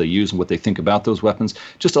weapons they use and what they think about those weapons.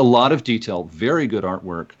 Just a lot of detail, very good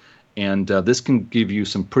artwork. And this can give you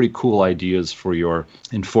some pretty cool ideas for your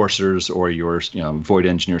enforcers or your void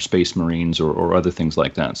engineer space marines or other things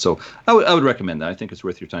like that. So I would recommend that. I think it's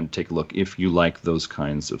worth your time to take a look if you like those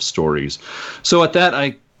kinds of stories. So at that,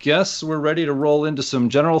 I guess we're ready to roll into some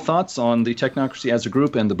general thoughts on the technocracy as a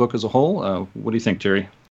group and the book as a whole. What do you think, Terry?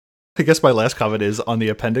 I guess my last comment is on the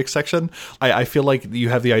appendix section. I feel like you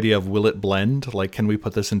have the idea of will it blend? Like, can we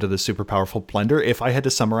put this into the super powerful blender? If I had to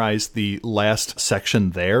summarize the last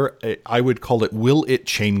section there, I would call it will it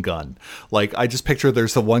chain gun? Like, I just picture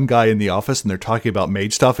there's the one guy in the office and they're talking about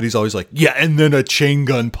mage stuff and he's always like, yeah, and then a chain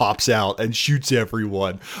gun pops out and shoots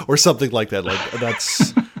everyone or something like that. Like,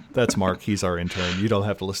 that's Mark. He's our intern. You don't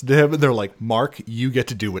have to listen to him. And they're like, Mark, you get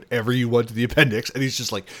to do whatever you want to the appendix. And he's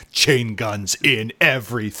just like, chain guns in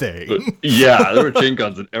everything. Yeah, there were chain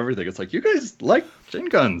guns and everything. It's like, you guys like chain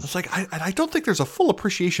guns. It's like, I don't think there's a full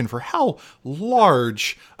appreciation for how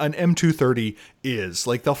large an M230 is.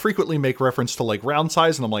 Like, they'll frequently make reference to like round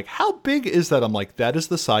size. And I'm like, how big is that? I'm like, that is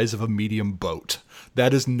the size of a medium boat.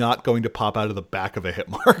 That is not going to pop out of the back of a hit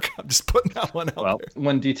mark. I'm just putting that one out there.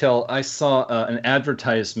 One detail, I saw an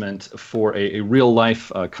advertisement for a real-life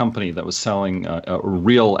company that was selling a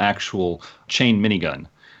real, actual chain minigun.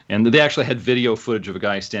 And they actually had video footage of a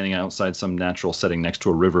guy standing outside some natural setting next to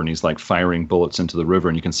a river, and he's like firing bullets into the river,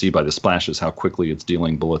 and you can see by the splashes how quickly it's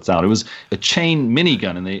dealing bullets out. It was a chain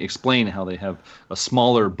minigun, and they explain how they have a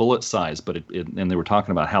smaller bullet size, but and they were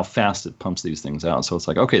talking about how fast it pumps these things out. So it's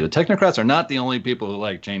like, okay, the technocrats are not the only people who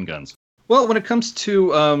like chain guns. Well, when it comes to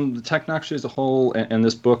the technocracy as a whole and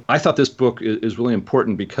this book, I thought this book is really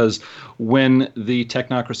important because when the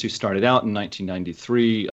technocracy started out in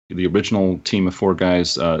 1993, the original team of 4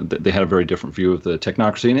 guys, they had a very different view of the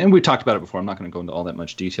technocracy. And we talked about it before. I'm not going to go into all that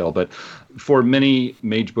much detail. But for many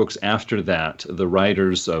Mage books after that, the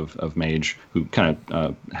writers of Mage, who kind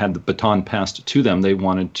of had the baton passed to them, they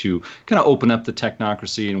wanted to kind of open up the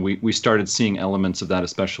technocracy. And we started seeing elements of that,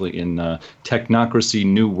 especially in Technocracy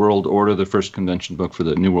New World Order, the first convention book for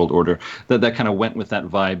the New World Order. That kind of went with that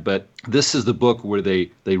vibe. But this is the book where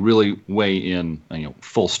they really weigh in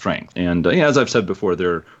full strength. And as I've said before,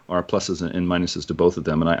 there are pluses and minuses to both of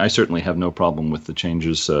them. And I certainly have no problem with the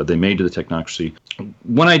changes they made to the technocracy.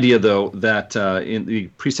 One idea, though, that in the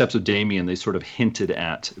Precepts of Damien, they sort of hinted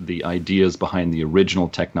at the ideas behind the original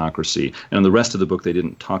technocracy. And in the rest of the book, they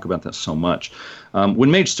didn't talk about that so much.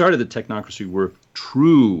 When Mage started, the technocracy were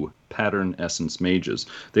true pattern essence mages.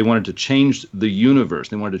 They wanted to change the universe.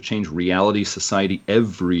 They wanted to change reality, society,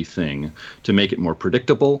 everything to make it more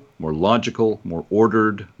predictable, more logical, more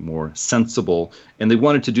ordered, more sensible. And they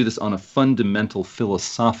wanted to do this on a fundamental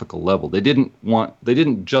philosophical level. They didn't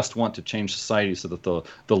just want to change society so that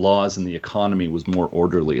the laws and the economy was more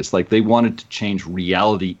orderly. It's like they wanted to change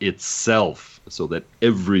reality itself so that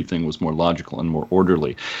everything was more logical and more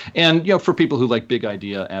orderly. And for people who like big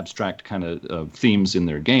idea, abstract kind of themes in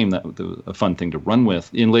their game, that was a fun thing to run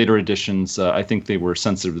with. In later editions, I think they were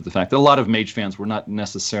sensitive to the fact that a lot of Mage fans were not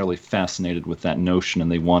necessarily fascinated with that notion,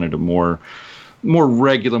 and they wanted a more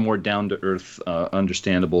regular, more down-to-earth,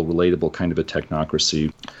 understandable, relatable kind of a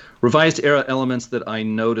technocracy. Revised era elements that I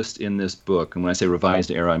noticed in this book, and when I say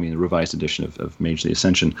revised era, I mean the revised edition of Mage the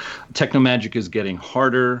Ascension. Technomagic is getting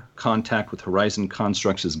harder. Contact with Horizon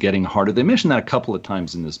constructs is getting harder. They mention that a couple of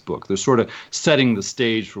times in this book. They're sort of setting the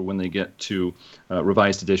stage for when they get to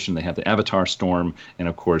revised edition. They have the Avatar Storm, and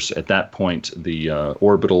of course, at that point, the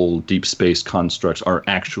orbital deep space constructs are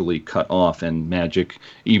actually cut off, and magic,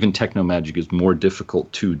 even technomagic, is more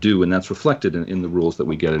difficult to do, and that's reflected in the rules that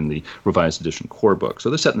we get in the revised edition core book.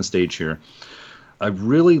 So they're setting the stage here. I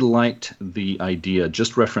really liked the idea,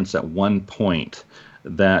 just referenced at one point,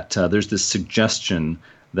 that there's this suggestion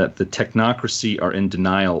that the technocracy are in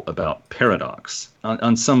denial about paradox.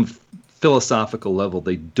 On some philosophical level,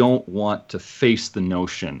 they don't want to face the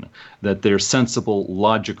notion that their sensible,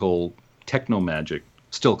 logical technomagic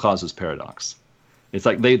still causes paradox. It's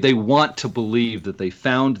like they want to believe that they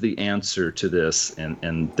found the answer to this,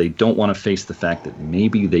 and they don't want to face the fact that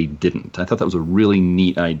maybe they didn't. I thought that was a really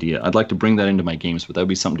neat idea. I'd like to bring that into my games, but that would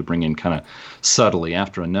be something to bring in kind of subtly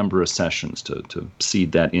after a number of sessions to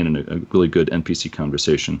seed that in a really good NPC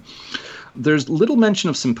conversation. There's little mention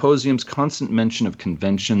of symposiums, constant mention of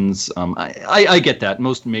conventions. I get that.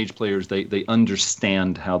 Most Mage players, they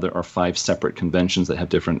understand how there are 5 separate conventions that have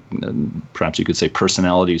different, perhaps you could say,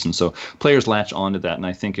 personalities. And so players latch onto that. And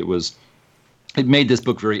I think it made this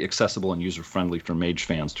book very accessible and user-friendly for Mage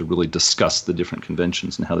fans to really discuss the different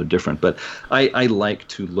conventions and how they're different. But I like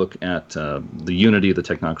to look at the unity of the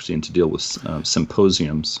technocracy and to deal with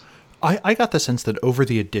symposiums. I got the sense that over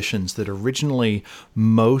the editions that originally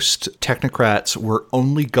most technocrats were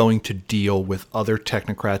only going to deal with other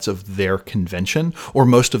technocrats of their convention, or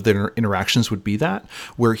most of their interactions would be that,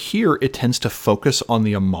 where here it tends to focus on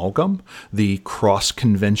the amalgam, the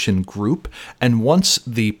cross-convention group, and once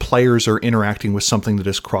the players are interacting with something that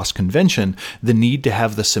is cross-convention, the need to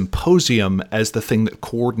have the symposium as the thing that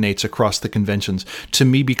coordinates across the conventions, to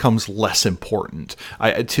me, becomes less important.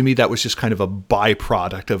 To me, that was just kind of a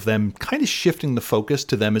byproduct of them kind of shifting the focus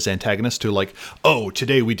to them as antagonists to like, oh,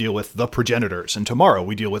 today we deal with the progenitors and tomorrow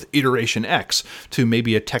we deal with iteration X, to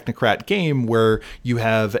maybe a technocrat game where you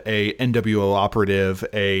have a NWO operative,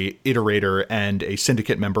 a iterator, and a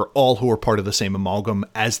syndicate member, all who are part of the same amalgam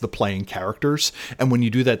as the playing characters. And when you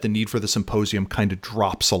do that, the need for the symposium kind of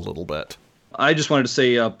drops a little bit. I just wanted to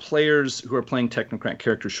say players who are playing technocrat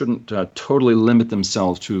characters shouldn't totally limit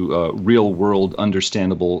themselves to real-world,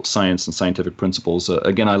 understandable science and scientific principles.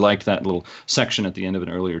 Again, I liked that little section at the end of an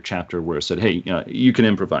earlier chapter where it said, hey, you can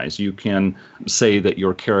improvise. You can say that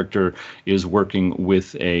your character is working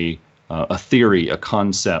with a theory, a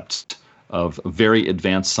concept of very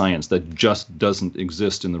advanced science that just doesn't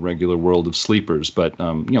exist in the regular world of sleepers. But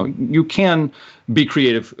you can be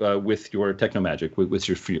creative with your technomagic, with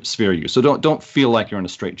your sphere use. So don't feel like you're in a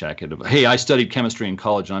straitjacket of, hey, I studied chemistry in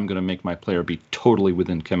college and I'm going to make my player be totally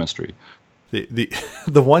within chemistry.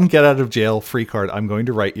 The one get out of jail free card I'm going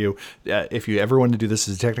to write you, if you ever want to do this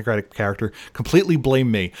as a technocratic character, completely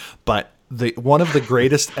blame me, but one of the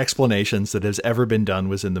greatest explanations that has ever been done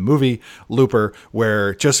was in the movie Looper,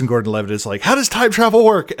 where Joseph Gordon-Levitt is like, how does time travel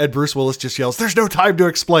work? And Bruce Willis just yells, there's no time to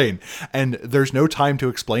explain. And there's no time to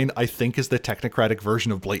explain, I think, is the technocratic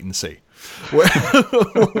version of blatancy.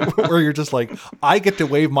 Where you're just like, I get to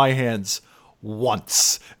wave my hands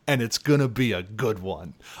once and it's gonna be a good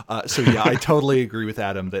one. So yeah, I totally agree with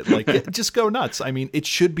Adam that like just go nuts. I mean, it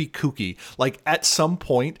should be kooky. Like at some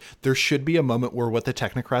point there should be a moment where what the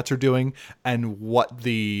technocrats are doing and what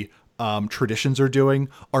the traditions are doing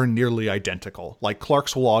are nearly identical. Like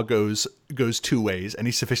Clark's law goes 2 ways.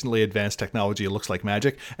 Any sufficiently advanced technology, it looks like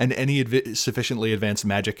magic, and any sufficiently advanced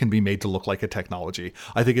magic can be made to look like a technology.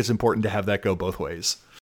 I think it's important to have that go both ways.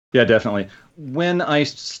 Yeah, definitely. When I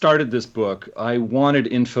started this book, I wanted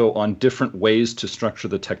info on different ways to structure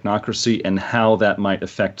the technocracy and how that might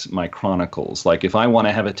affect my chronicles. Like if I want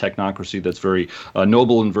to have a technocracy that's very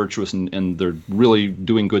noble and virtuous and they're really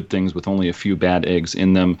doing good things with only a few bad eggs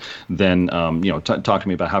in them, then talk to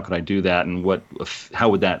me about how could I do that and how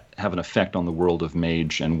would that have an effect on the world of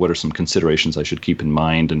Mage and what are some considerations I should keep in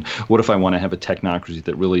mind, and what if I want to have a technocracy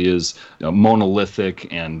that really is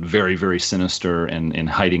monolithic and very, very sinister and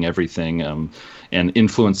hiding everything and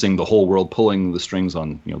influencing the whole world, pulling the strings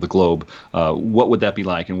on the globe. What would that be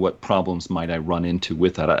like, and what problems might I run into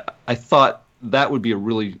with that? I thought that would be a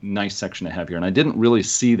really nice section to have here, and I didn't really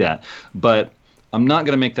see that, but I'm not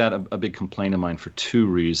going to make that a big complaint of mine for two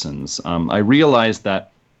reasons. I realized that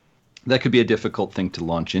could be a difficult thing to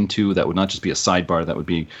launch into. That would not just be a sidebar. That would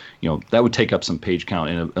be, that would take up some page count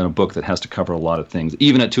in a book that has to cover a lot of things.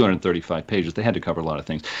 Even at 235 pages, they had to cover a lot of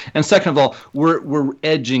things. And second of all, we're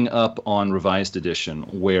edging up on Revised Edition,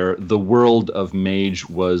 where the world of Mage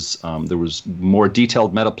was, there was more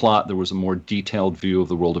detailed meta plot. There was a more detailed view of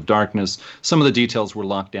the world of darkness. Some of the details were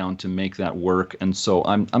locked down to make that work. And so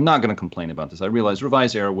I'm not going to complain about this. I realized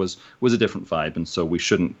Revised Era was a different vibe, and so we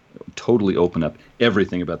shouldn't totally open up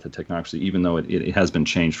everything about the technocracy, even though it has been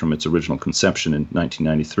changed from its original conception in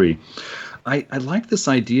 1993. I like this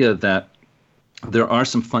idea that there are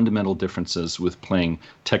some fundamental differences with playing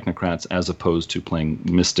technocrats as opposed to playing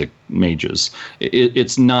mystic mages.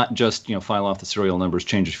 It's not just file off the serial numbers,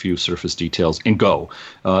 change a few surface details, and go.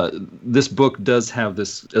 This book does have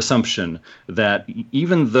this assumption that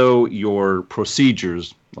even though your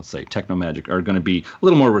procedures, let's say technomagic, are going to be a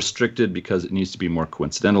little more restricted because it needs to be more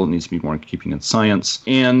coincidental, it needs to be more in keeping in science,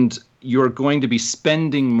 and you're going to be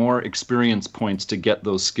spending more experience points to get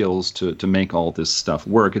those skills to make all this stuff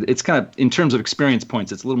work. It's kind of, in terms of experience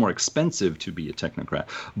points, it's a little more expensive to be a technocrat.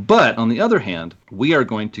 But on the other hand, we are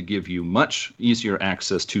going to give you much easier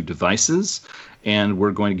access to devices, and we're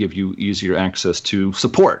going to give you easier access to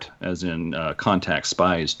support, as in contacts,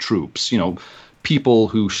 spies, troops, people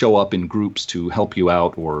who show up in groups to help you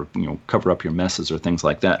out or cover up your messes or things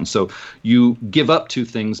like that. And so you give up two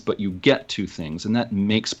things, but you get two things, and that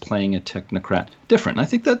makes playing a technocrat different. And I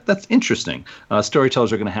think that's interesting.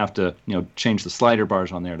 Storytellers are going to have to change the slider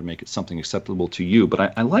bars on there to make it something acceptable to you,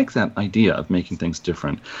 but I like that idea of making things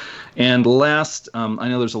different. And last, I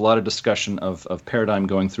know there's a lot of discussion of Paradigm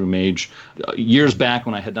going through Mage. Years back,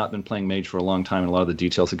 when I had not been playing Mage for a long time and a lot of the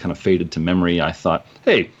details had kind of faded to memory, I thought,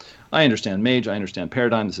 hey, I understand Mage, I understand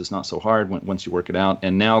Paradigm, this is not so hard once you work it out.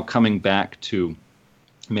 And now coming back to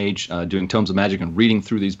Mage, doing Tomes of Magic and reading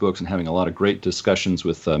through these books and having a lot of great discussions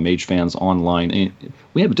with Mage fans online. And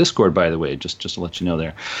we have a Discord, by the way, just to let you know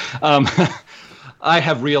there. I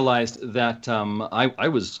have realized that I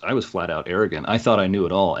was flat out arrogant. I thought I knew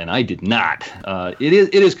it all, and I did not. It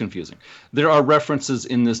is confusing. There are references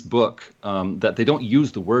in this book that they don't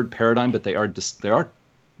use the word paradigm, but they are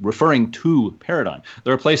referring to paradigm.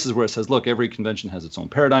 There are places where it says, look, every convention has its own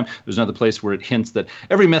paradigm. There's another place where it hints that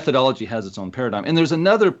every methodology has its own paradigm. And there's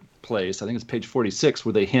another place, I think it's page 46,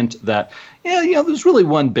 where they hint that, there's really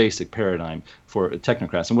one basic paradigm for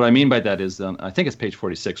technocrats. And what I mean by that is, I think it's page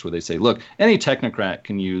 46, where they say, look, any technocrat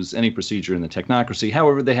can use any procedure in the technocracy.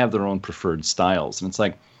 However, they have their own preferred styles. And it's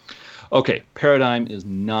like, okay, paradigm is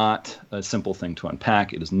not a simple thing to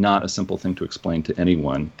unpack. It is not a simple thing to explain to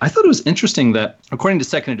anyone. I thought it was interesting that, according to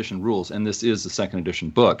second edition rules, and this is a second edition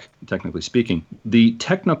book, technically speaking, the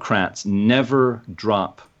technocrats never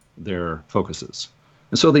drop their focuses.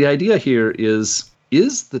 And so the idea here is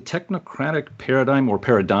the technocratic paradigm or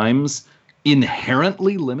paradigms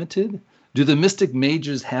inherently limited? Do the mystic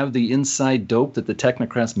mages have the inside dope that the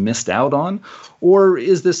technocrats missed out on? Or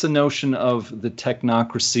is this a notion of the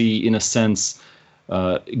technocracy, in a sense,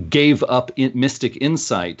 gave up mystic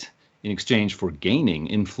insight in exchange for gaining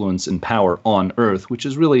influence and power on Earth, which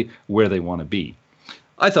is really where they want to be?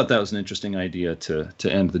 I thought that was an interesting idea to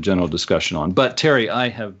end the general discussion on. But Terry, I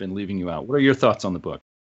have been leaving you out. What are your thoughts on the book?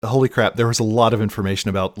 Holy crap, there was a lot of information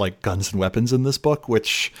about guns and weapons in this book,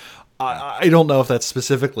 which I don't know if that's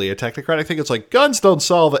specifically a technocrat. I think it's like, guns don't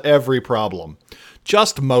solve every problem,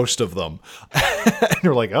 just most of them. And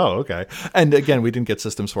you're like, oh, okay. And again, we didn't get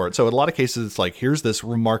systems for it. So in a lot of cases, it's like, here's this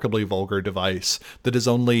remarkably vulgar device that is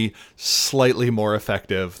only slightly more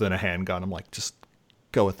effective than a handgun. I'm like, just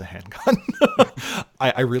go with the handgun.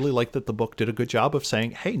 I really like that the book did a good job of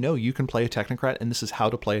saying, hey, no, you can play a technocrat, and this is how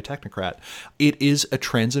to play a technocrat. It is a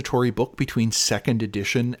transitory book between second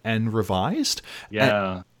edition and revised.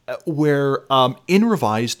 Yeah. Where in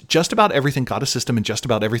revised, just about everything got a system and just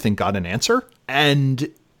about everything got an answer. And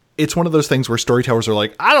it's one of those things where storytellers are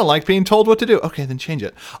like, I don't like being told what to do. Okay, then change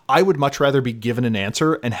it. I would much rather be given an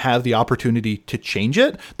answer and have the opportunity to change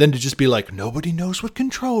it than to just be like, nobody knows what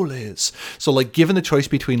control is. So like given the choice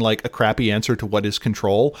between like a crappy answer to what is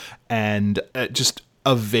control and just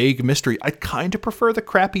a vague mystery, I'd kind of prefer the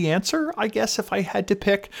crappy answer, I guess, if I had to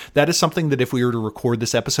pick. That is something that if we were to record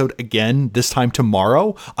this episode again, this time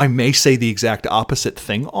tomorrow, I may say the exact opposite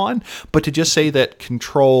thing on. But to just say that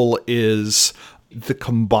control is the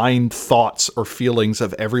combined thoughts or feelings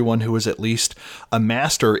of everyone who is at least a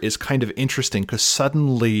master is kind of interesting, because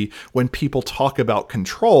suddenly when people talk about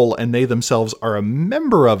control and they themselves are a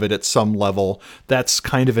member of it at some level, that's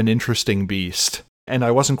kind of an interesting beast. And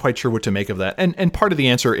I wasn't quite sure what to make of that. And part of the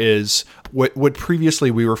answer is what previously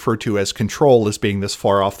we referred to as control as being this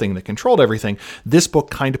far off thing that controlled everything. This book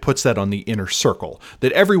kind of puts that on the inner circle,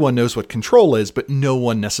 that everyone knows what control is, but no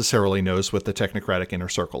one necessarily knows what the technocratic inner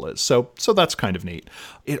circle is. So that's kind of neat.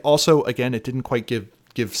 It also, again, it didn't quite give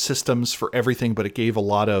systems for everything, but it gave a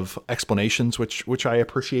lot of explanations, which I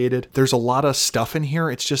appreciated. There's a lot of stuff in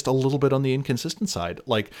here. It's just a little bit on the inconsistent side.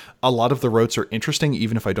 Like a lot of the rotes are interesting,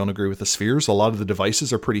 even if I don't agree with the spheres. A lot of the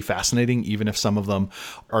devices are pretty fascinating, even if some of them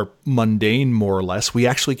are mundane, more or less. We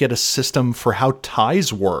actually get a system for how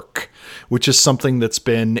ties work, which is something that's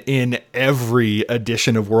been in every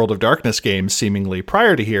edition of World of Darkness games seemingly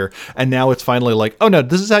prior to here. And now it's finally like, oh no,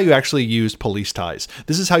 this is how you actually use police ties.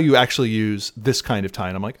 This is how you actually use this kind of tie.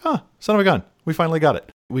 And I'm like, son of a gun, we finally got it.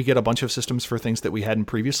 We get a bunch of systems for things that we hadn't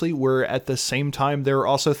previously, where at the same time, there are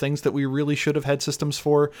also things that we really should have had systems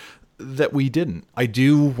for that we didn't. I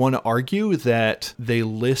do want to argue that they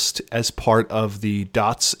list as part of the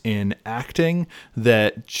dots in acting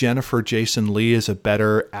that Jennifer Jason Leigh is a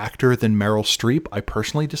better actor than Meryl Streep. I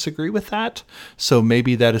personally disagree with that. So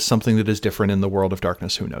maybe that is something that is different in the World of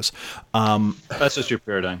Darkness. Who knows? That's just your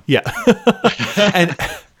paradigm. Yeah.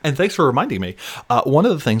 And thanks for reminding me. One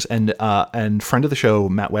of the things, and friend of the show,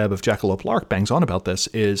 Matt Webb of Jackalope Lark, bangs on about this,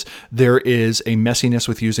 is there is a messiness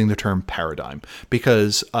with using the term paradigm,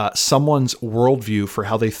 because someone's worldview for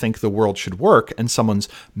how they think the world should work and someone's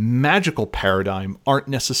magical paradigm aren't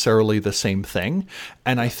necessarily the same thing.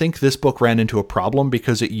 And I think this book ran into a problem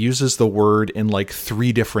because it uses the word in like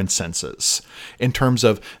 3 different senses. In terms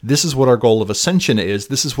of, this is what our goal of ascension is,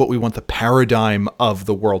 this is what we want the paradigm of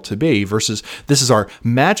the world to be, versus this is our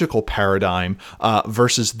magical paradigm,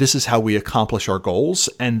 versus this is how we accomplish our goals.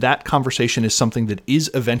 And that conversation is something that is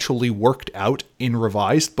eventually worked out in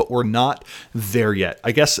Revised, but we're not there yet.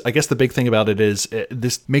 I guess the big thing about it is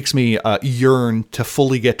this makes me yearn to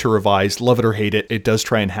fully get to Revised. Love it or hate it, it does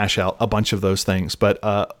try and hash out a bunch of those things. But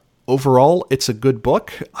overall, it's a good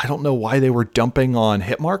book. I don't know why they were dumping on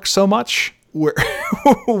hit marks so much. Where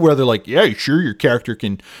they're like, yeah, sure, your character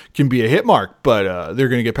can be a hit mark, but they're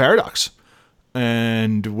going to get paradox.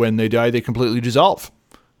 And when they die, they completely dissolve.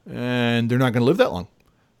 And they're not going to live that long.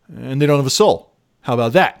 And they don't have a soul. How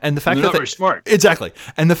about that? And the fact they're that not very smart. Exactly.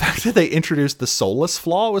 And the fact that they introduced the soulless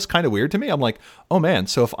flaw was kind of weird to me. I'm like, oh man,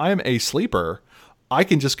 so if I'm a sleeper, I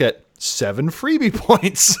can just get 7 freebie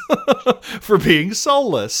points for being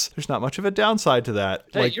soulless. There's not much of a downside to that.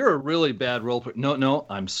 Hey, you're a really bad role player. No,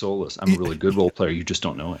 I'm soulless. I'm a really good role player. You just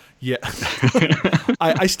don't know it. Yeah.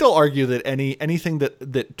 I still argue that anything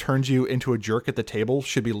that turns you into a jerk at the table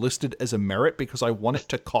should be listed as a merit, because I want it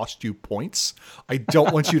to cost you points. I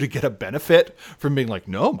don't want you to get a benefit from being like,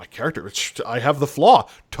 no, my character, I have the flaw.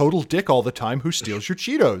 Total dick all the time who steals your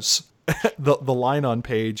Cheetos. The line on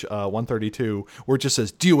page 132 where it just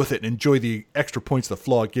says, deal with it and enjoy the extra points the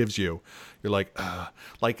flaw gives you. You're like,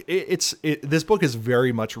 this book is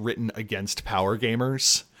very much written against power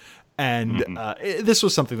gamers. And this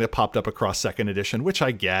was something that popped up across second edition, which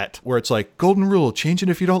I get, where it's like, golden rule, change it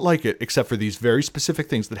if you don't like it, except for these very specific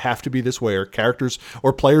things that have to be this way, or characters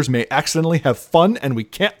or players may accidentally have fun, and we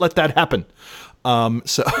can't let that happen. Well,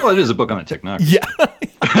 it is a book on a technocracy. Yeah.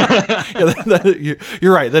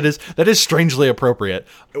 You're right. That is strangely appropriate.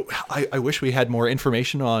 I wish we had more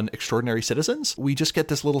information on Extraordinary Citizens. We just get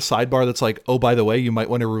this little sidebar that's like, oh, by the way, you might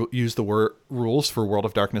want to use the rules for World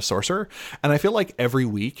of Darkness Sorcerer. And I feel like every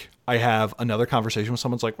week I have another conversation with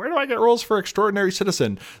someone's like, where do I get rules for Extraordinary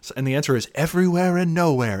Citizen? And the answer is everywhere and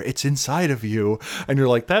nowhere. It's inside of you. And you're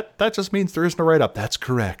like, that just means there isn't a write-up. That's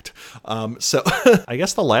correct. So I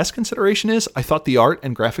guess the last consideration is I thought the art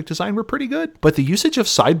and graphic design were pretty good, but the usage of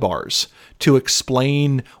sidebars to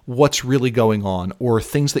explain what's really going on or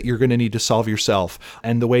things that you're going to need to solve yourself,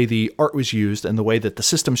 and the way the art was used and the way that the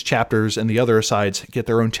systems chapters and the other asides get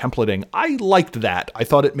their own templating. I liked that. I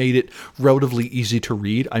thought it made it relatively easy to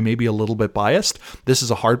read. I may be a little bit biased. This is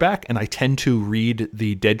a hardback, and I tend to read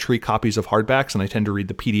the Dead Tree copies of hardbacks, and I tend to read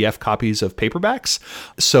the PDF copies of paperbacks.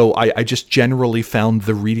 So I just generally found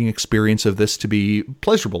the reading experience of this to be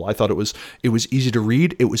pleasurable. I thought it was easy to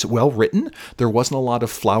read. It was well written. There wasn't a lot of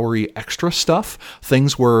flowery extra stuff.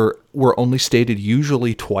 Things were only stated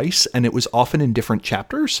usually twice, and it was often in different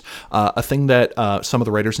chapters. A thing that some of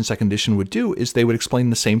the writers in second edition would do is they would explain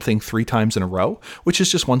the same thing 3 times in a row, which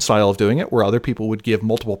is just one style of doing it, where other people would give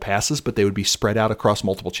multiple passes, but they would be spread out across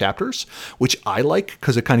multiple chapters, which I like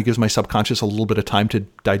because it kind of gives my subconscious a little bit of time to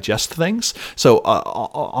digest things. So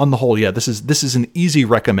on the whole, yeah, this is an easy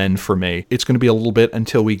recommend for me. It's going to be a little bit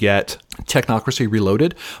until we get Technocracy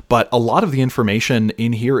Reloaded, but a lot of the information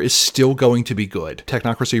in here is still going to be good.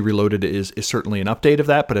 Technocracy Reloaded is certainly an update of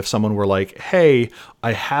that, but if someone were like, hey,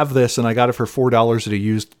 I have this and I got it for $4 at a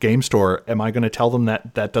used game store, am I going to tell them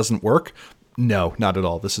that that doesn't work? No, not at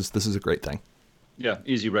all. This is a great thing. Yeah,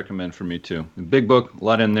 easy recommend for me too. Big book, a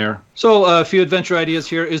lot in there. So a few adventure ideas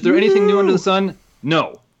here. Is there anything new under the sun?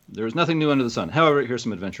 No. There is nothing new under the sun. However, here's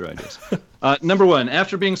some adventure ideas. Number 1,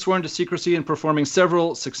 after being sworn to secrecy and performing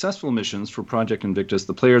several successful missions for Project Invictus,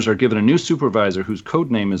 the players are given a new supervisor whose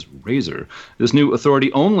code name is Razor. This new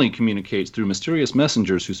authority only communicates through mysterious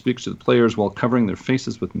messengers who speak to the players while covering their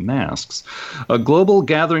faces with masks. A global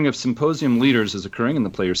gathering of symposium leaders is occurring in the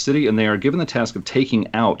player's city, and they are given the task of taking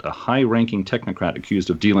out a high-ranking technocrat accused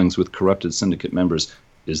of dealings with corrupted syndicate members.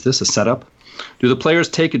 Is this a setup? Do the players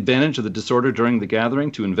take advantage of the disorder during the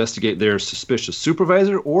gathering to investigate their suspicious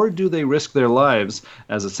supervisor, or do they risk their lives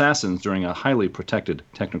as assassins during a highly protected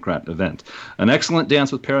technocrat event? An excellent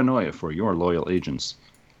dance with paranoia for your loyal agents.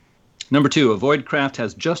 Number 2, a Voidcraft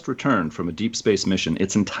has just returned from a deep space mission.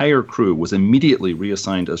 Its entire crew was immediately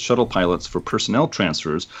reassigned as shuttle pilots for personnel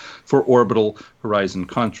transfers for orbital Horizon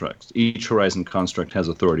constructs. Each Horizon construct has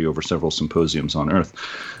authority over several symposiums on Earth.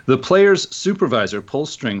 The player's supervisor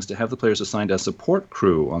pulls strings to have the players assigned as support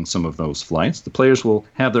crew on some of those flights. The players will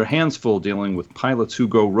have their hands full dealing with pilots who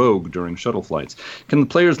go rogue during shuttle flights. Can the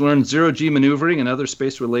players learn zero-G maneuvering and other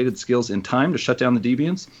space-related skills in time to shut down the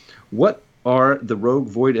deviants? What are the rogue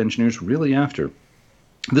Void engineers really after?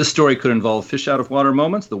 This story could involve fish-out-of-water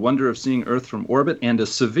moments, the wonder of seeing Earth from orbit, and a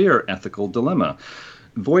severe ethical dilemma.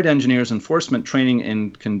 Void Engineers Enforcement Training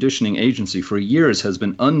and Conditioning Agency for years has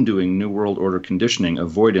been undoing New World Order conditioning of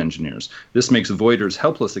Void Engineers. This makes Voiders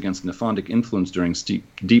helpless against nephontic influence during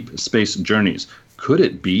deep space journeys. Could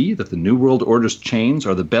it be that the New World Order's chains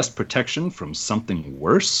are the best protection from something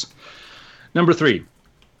worse? Number 3.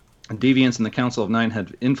 Deviants in the Council of Nine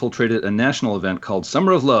had infiltrated a national event called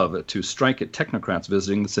Summer of Love to strike at technocrats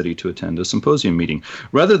visiting the city to attend a symposium meeting.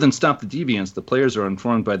 Rather than stop the deviants, the players are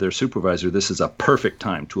informed by their supervisor this is a perfect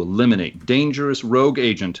time to eliminate dangerous rogue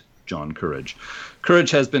agent John Courage.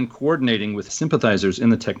 Courage has been coordinating with sympathizers in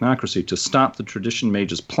the technocracy to stop the Tradition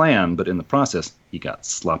Mage's plan, but in the process, he got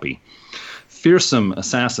sloppy. Fearsome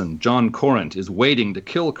assassin John Corrant is waiting to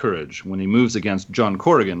kill Courage when he moves against John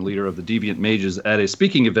Corrigan, leader of the Deviant Mages, at a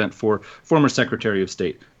speaking event for former Secretary of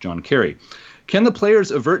State John Kerry. Can the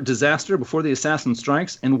players avert disaster before the assassin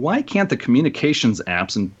strikes? And why can't the communications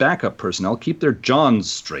apps and backup personnel keep their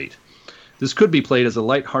Johns straight? This could be played as a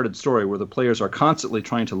light-hearted story where the players are constantly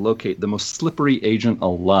trying to locate the most slippery agent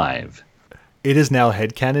alive. It is now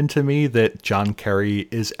headcanon to me that John Kerry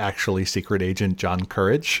is actually Secret Agent John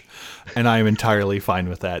Courage, and I am entirely fine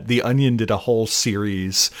with that. The Onion did a whole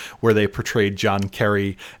series where they portrayed John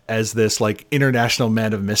Kerry as this like international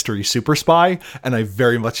man of mystery super spy, and I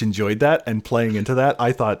very much enjoyed that, and playing into that,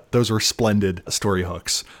 I thought those were splendid story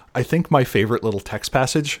hooks. I think my favorite little text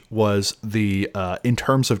passage was in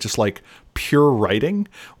terms of just like pure writing,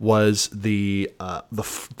 was the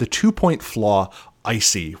 2-point flaw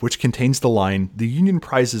Icy, which contains the line, "The Union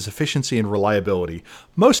prizes efficiency and reliability.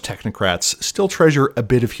 Most technocrats still treasure a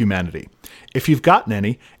bit of humanity. If you've gotten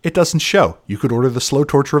any, it doesn't show. You could order the slow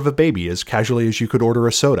torture of a baby as casually as you could order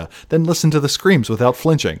a soda, then listen to the screams without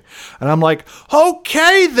flinching." And I'm like,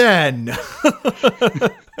 okay then!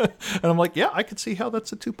 And I'm like, yeah, I could see how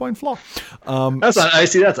that's a 2-point flaw. That's not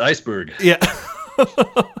icy, that's iceberg. Yeah.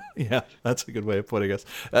 Yeah, that's a good way of putting us.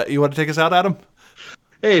 You want to take us out, Adam?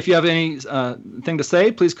 Hey, if you have any thing to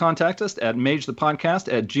say, please contact us at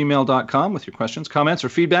magethepodcast@gmail.com with your questions, comments, or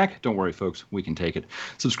feedback. Don't worry, folks. We can take it.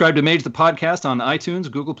 Subscribe to Mage the Podcast on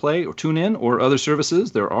iTunes, Google Play, or TuneIn, or other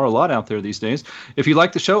services. There are a lot out there these days. If you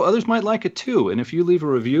like the show, others might like it too. And if you leave a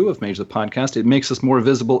review of Mage the Podcast, it makes us more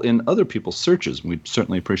visible in other people's searches. We'd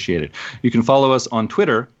certainly appreciate it. You can follow us on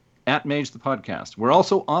Twitter at Mage the Podcast. We're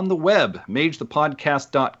also on the web,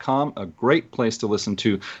 magethepodcast.com, a great place to listen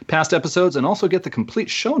to past episodes and also get the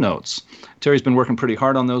complete show notes. Terry's been working pretty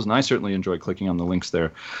hard on those, and I certainly enjoy clicking on the links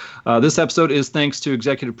there. This episode is thanks to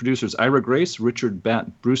executive producers Ira Grace, Richard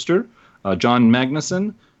Bat Brewster, John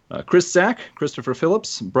Magnuson, Chris Sack, Christopher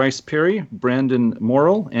Phillips, Bryce Perry, Brandon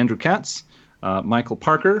Morrill, Andrew Katz, Michael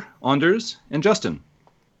Parker, Anders, and Justin.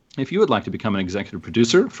 If you would like to become an executive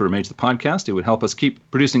producer for Mage the Podcast, it would help us keep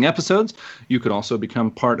producing episodes. You could also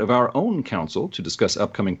become part of our own council to discuss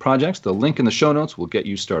upcoming projects. The link in the show notes will get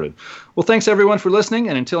you started. Well, thanks everyone for listening,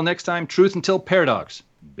 and until next time, truth until paradox,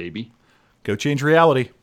 baby. Go change reality.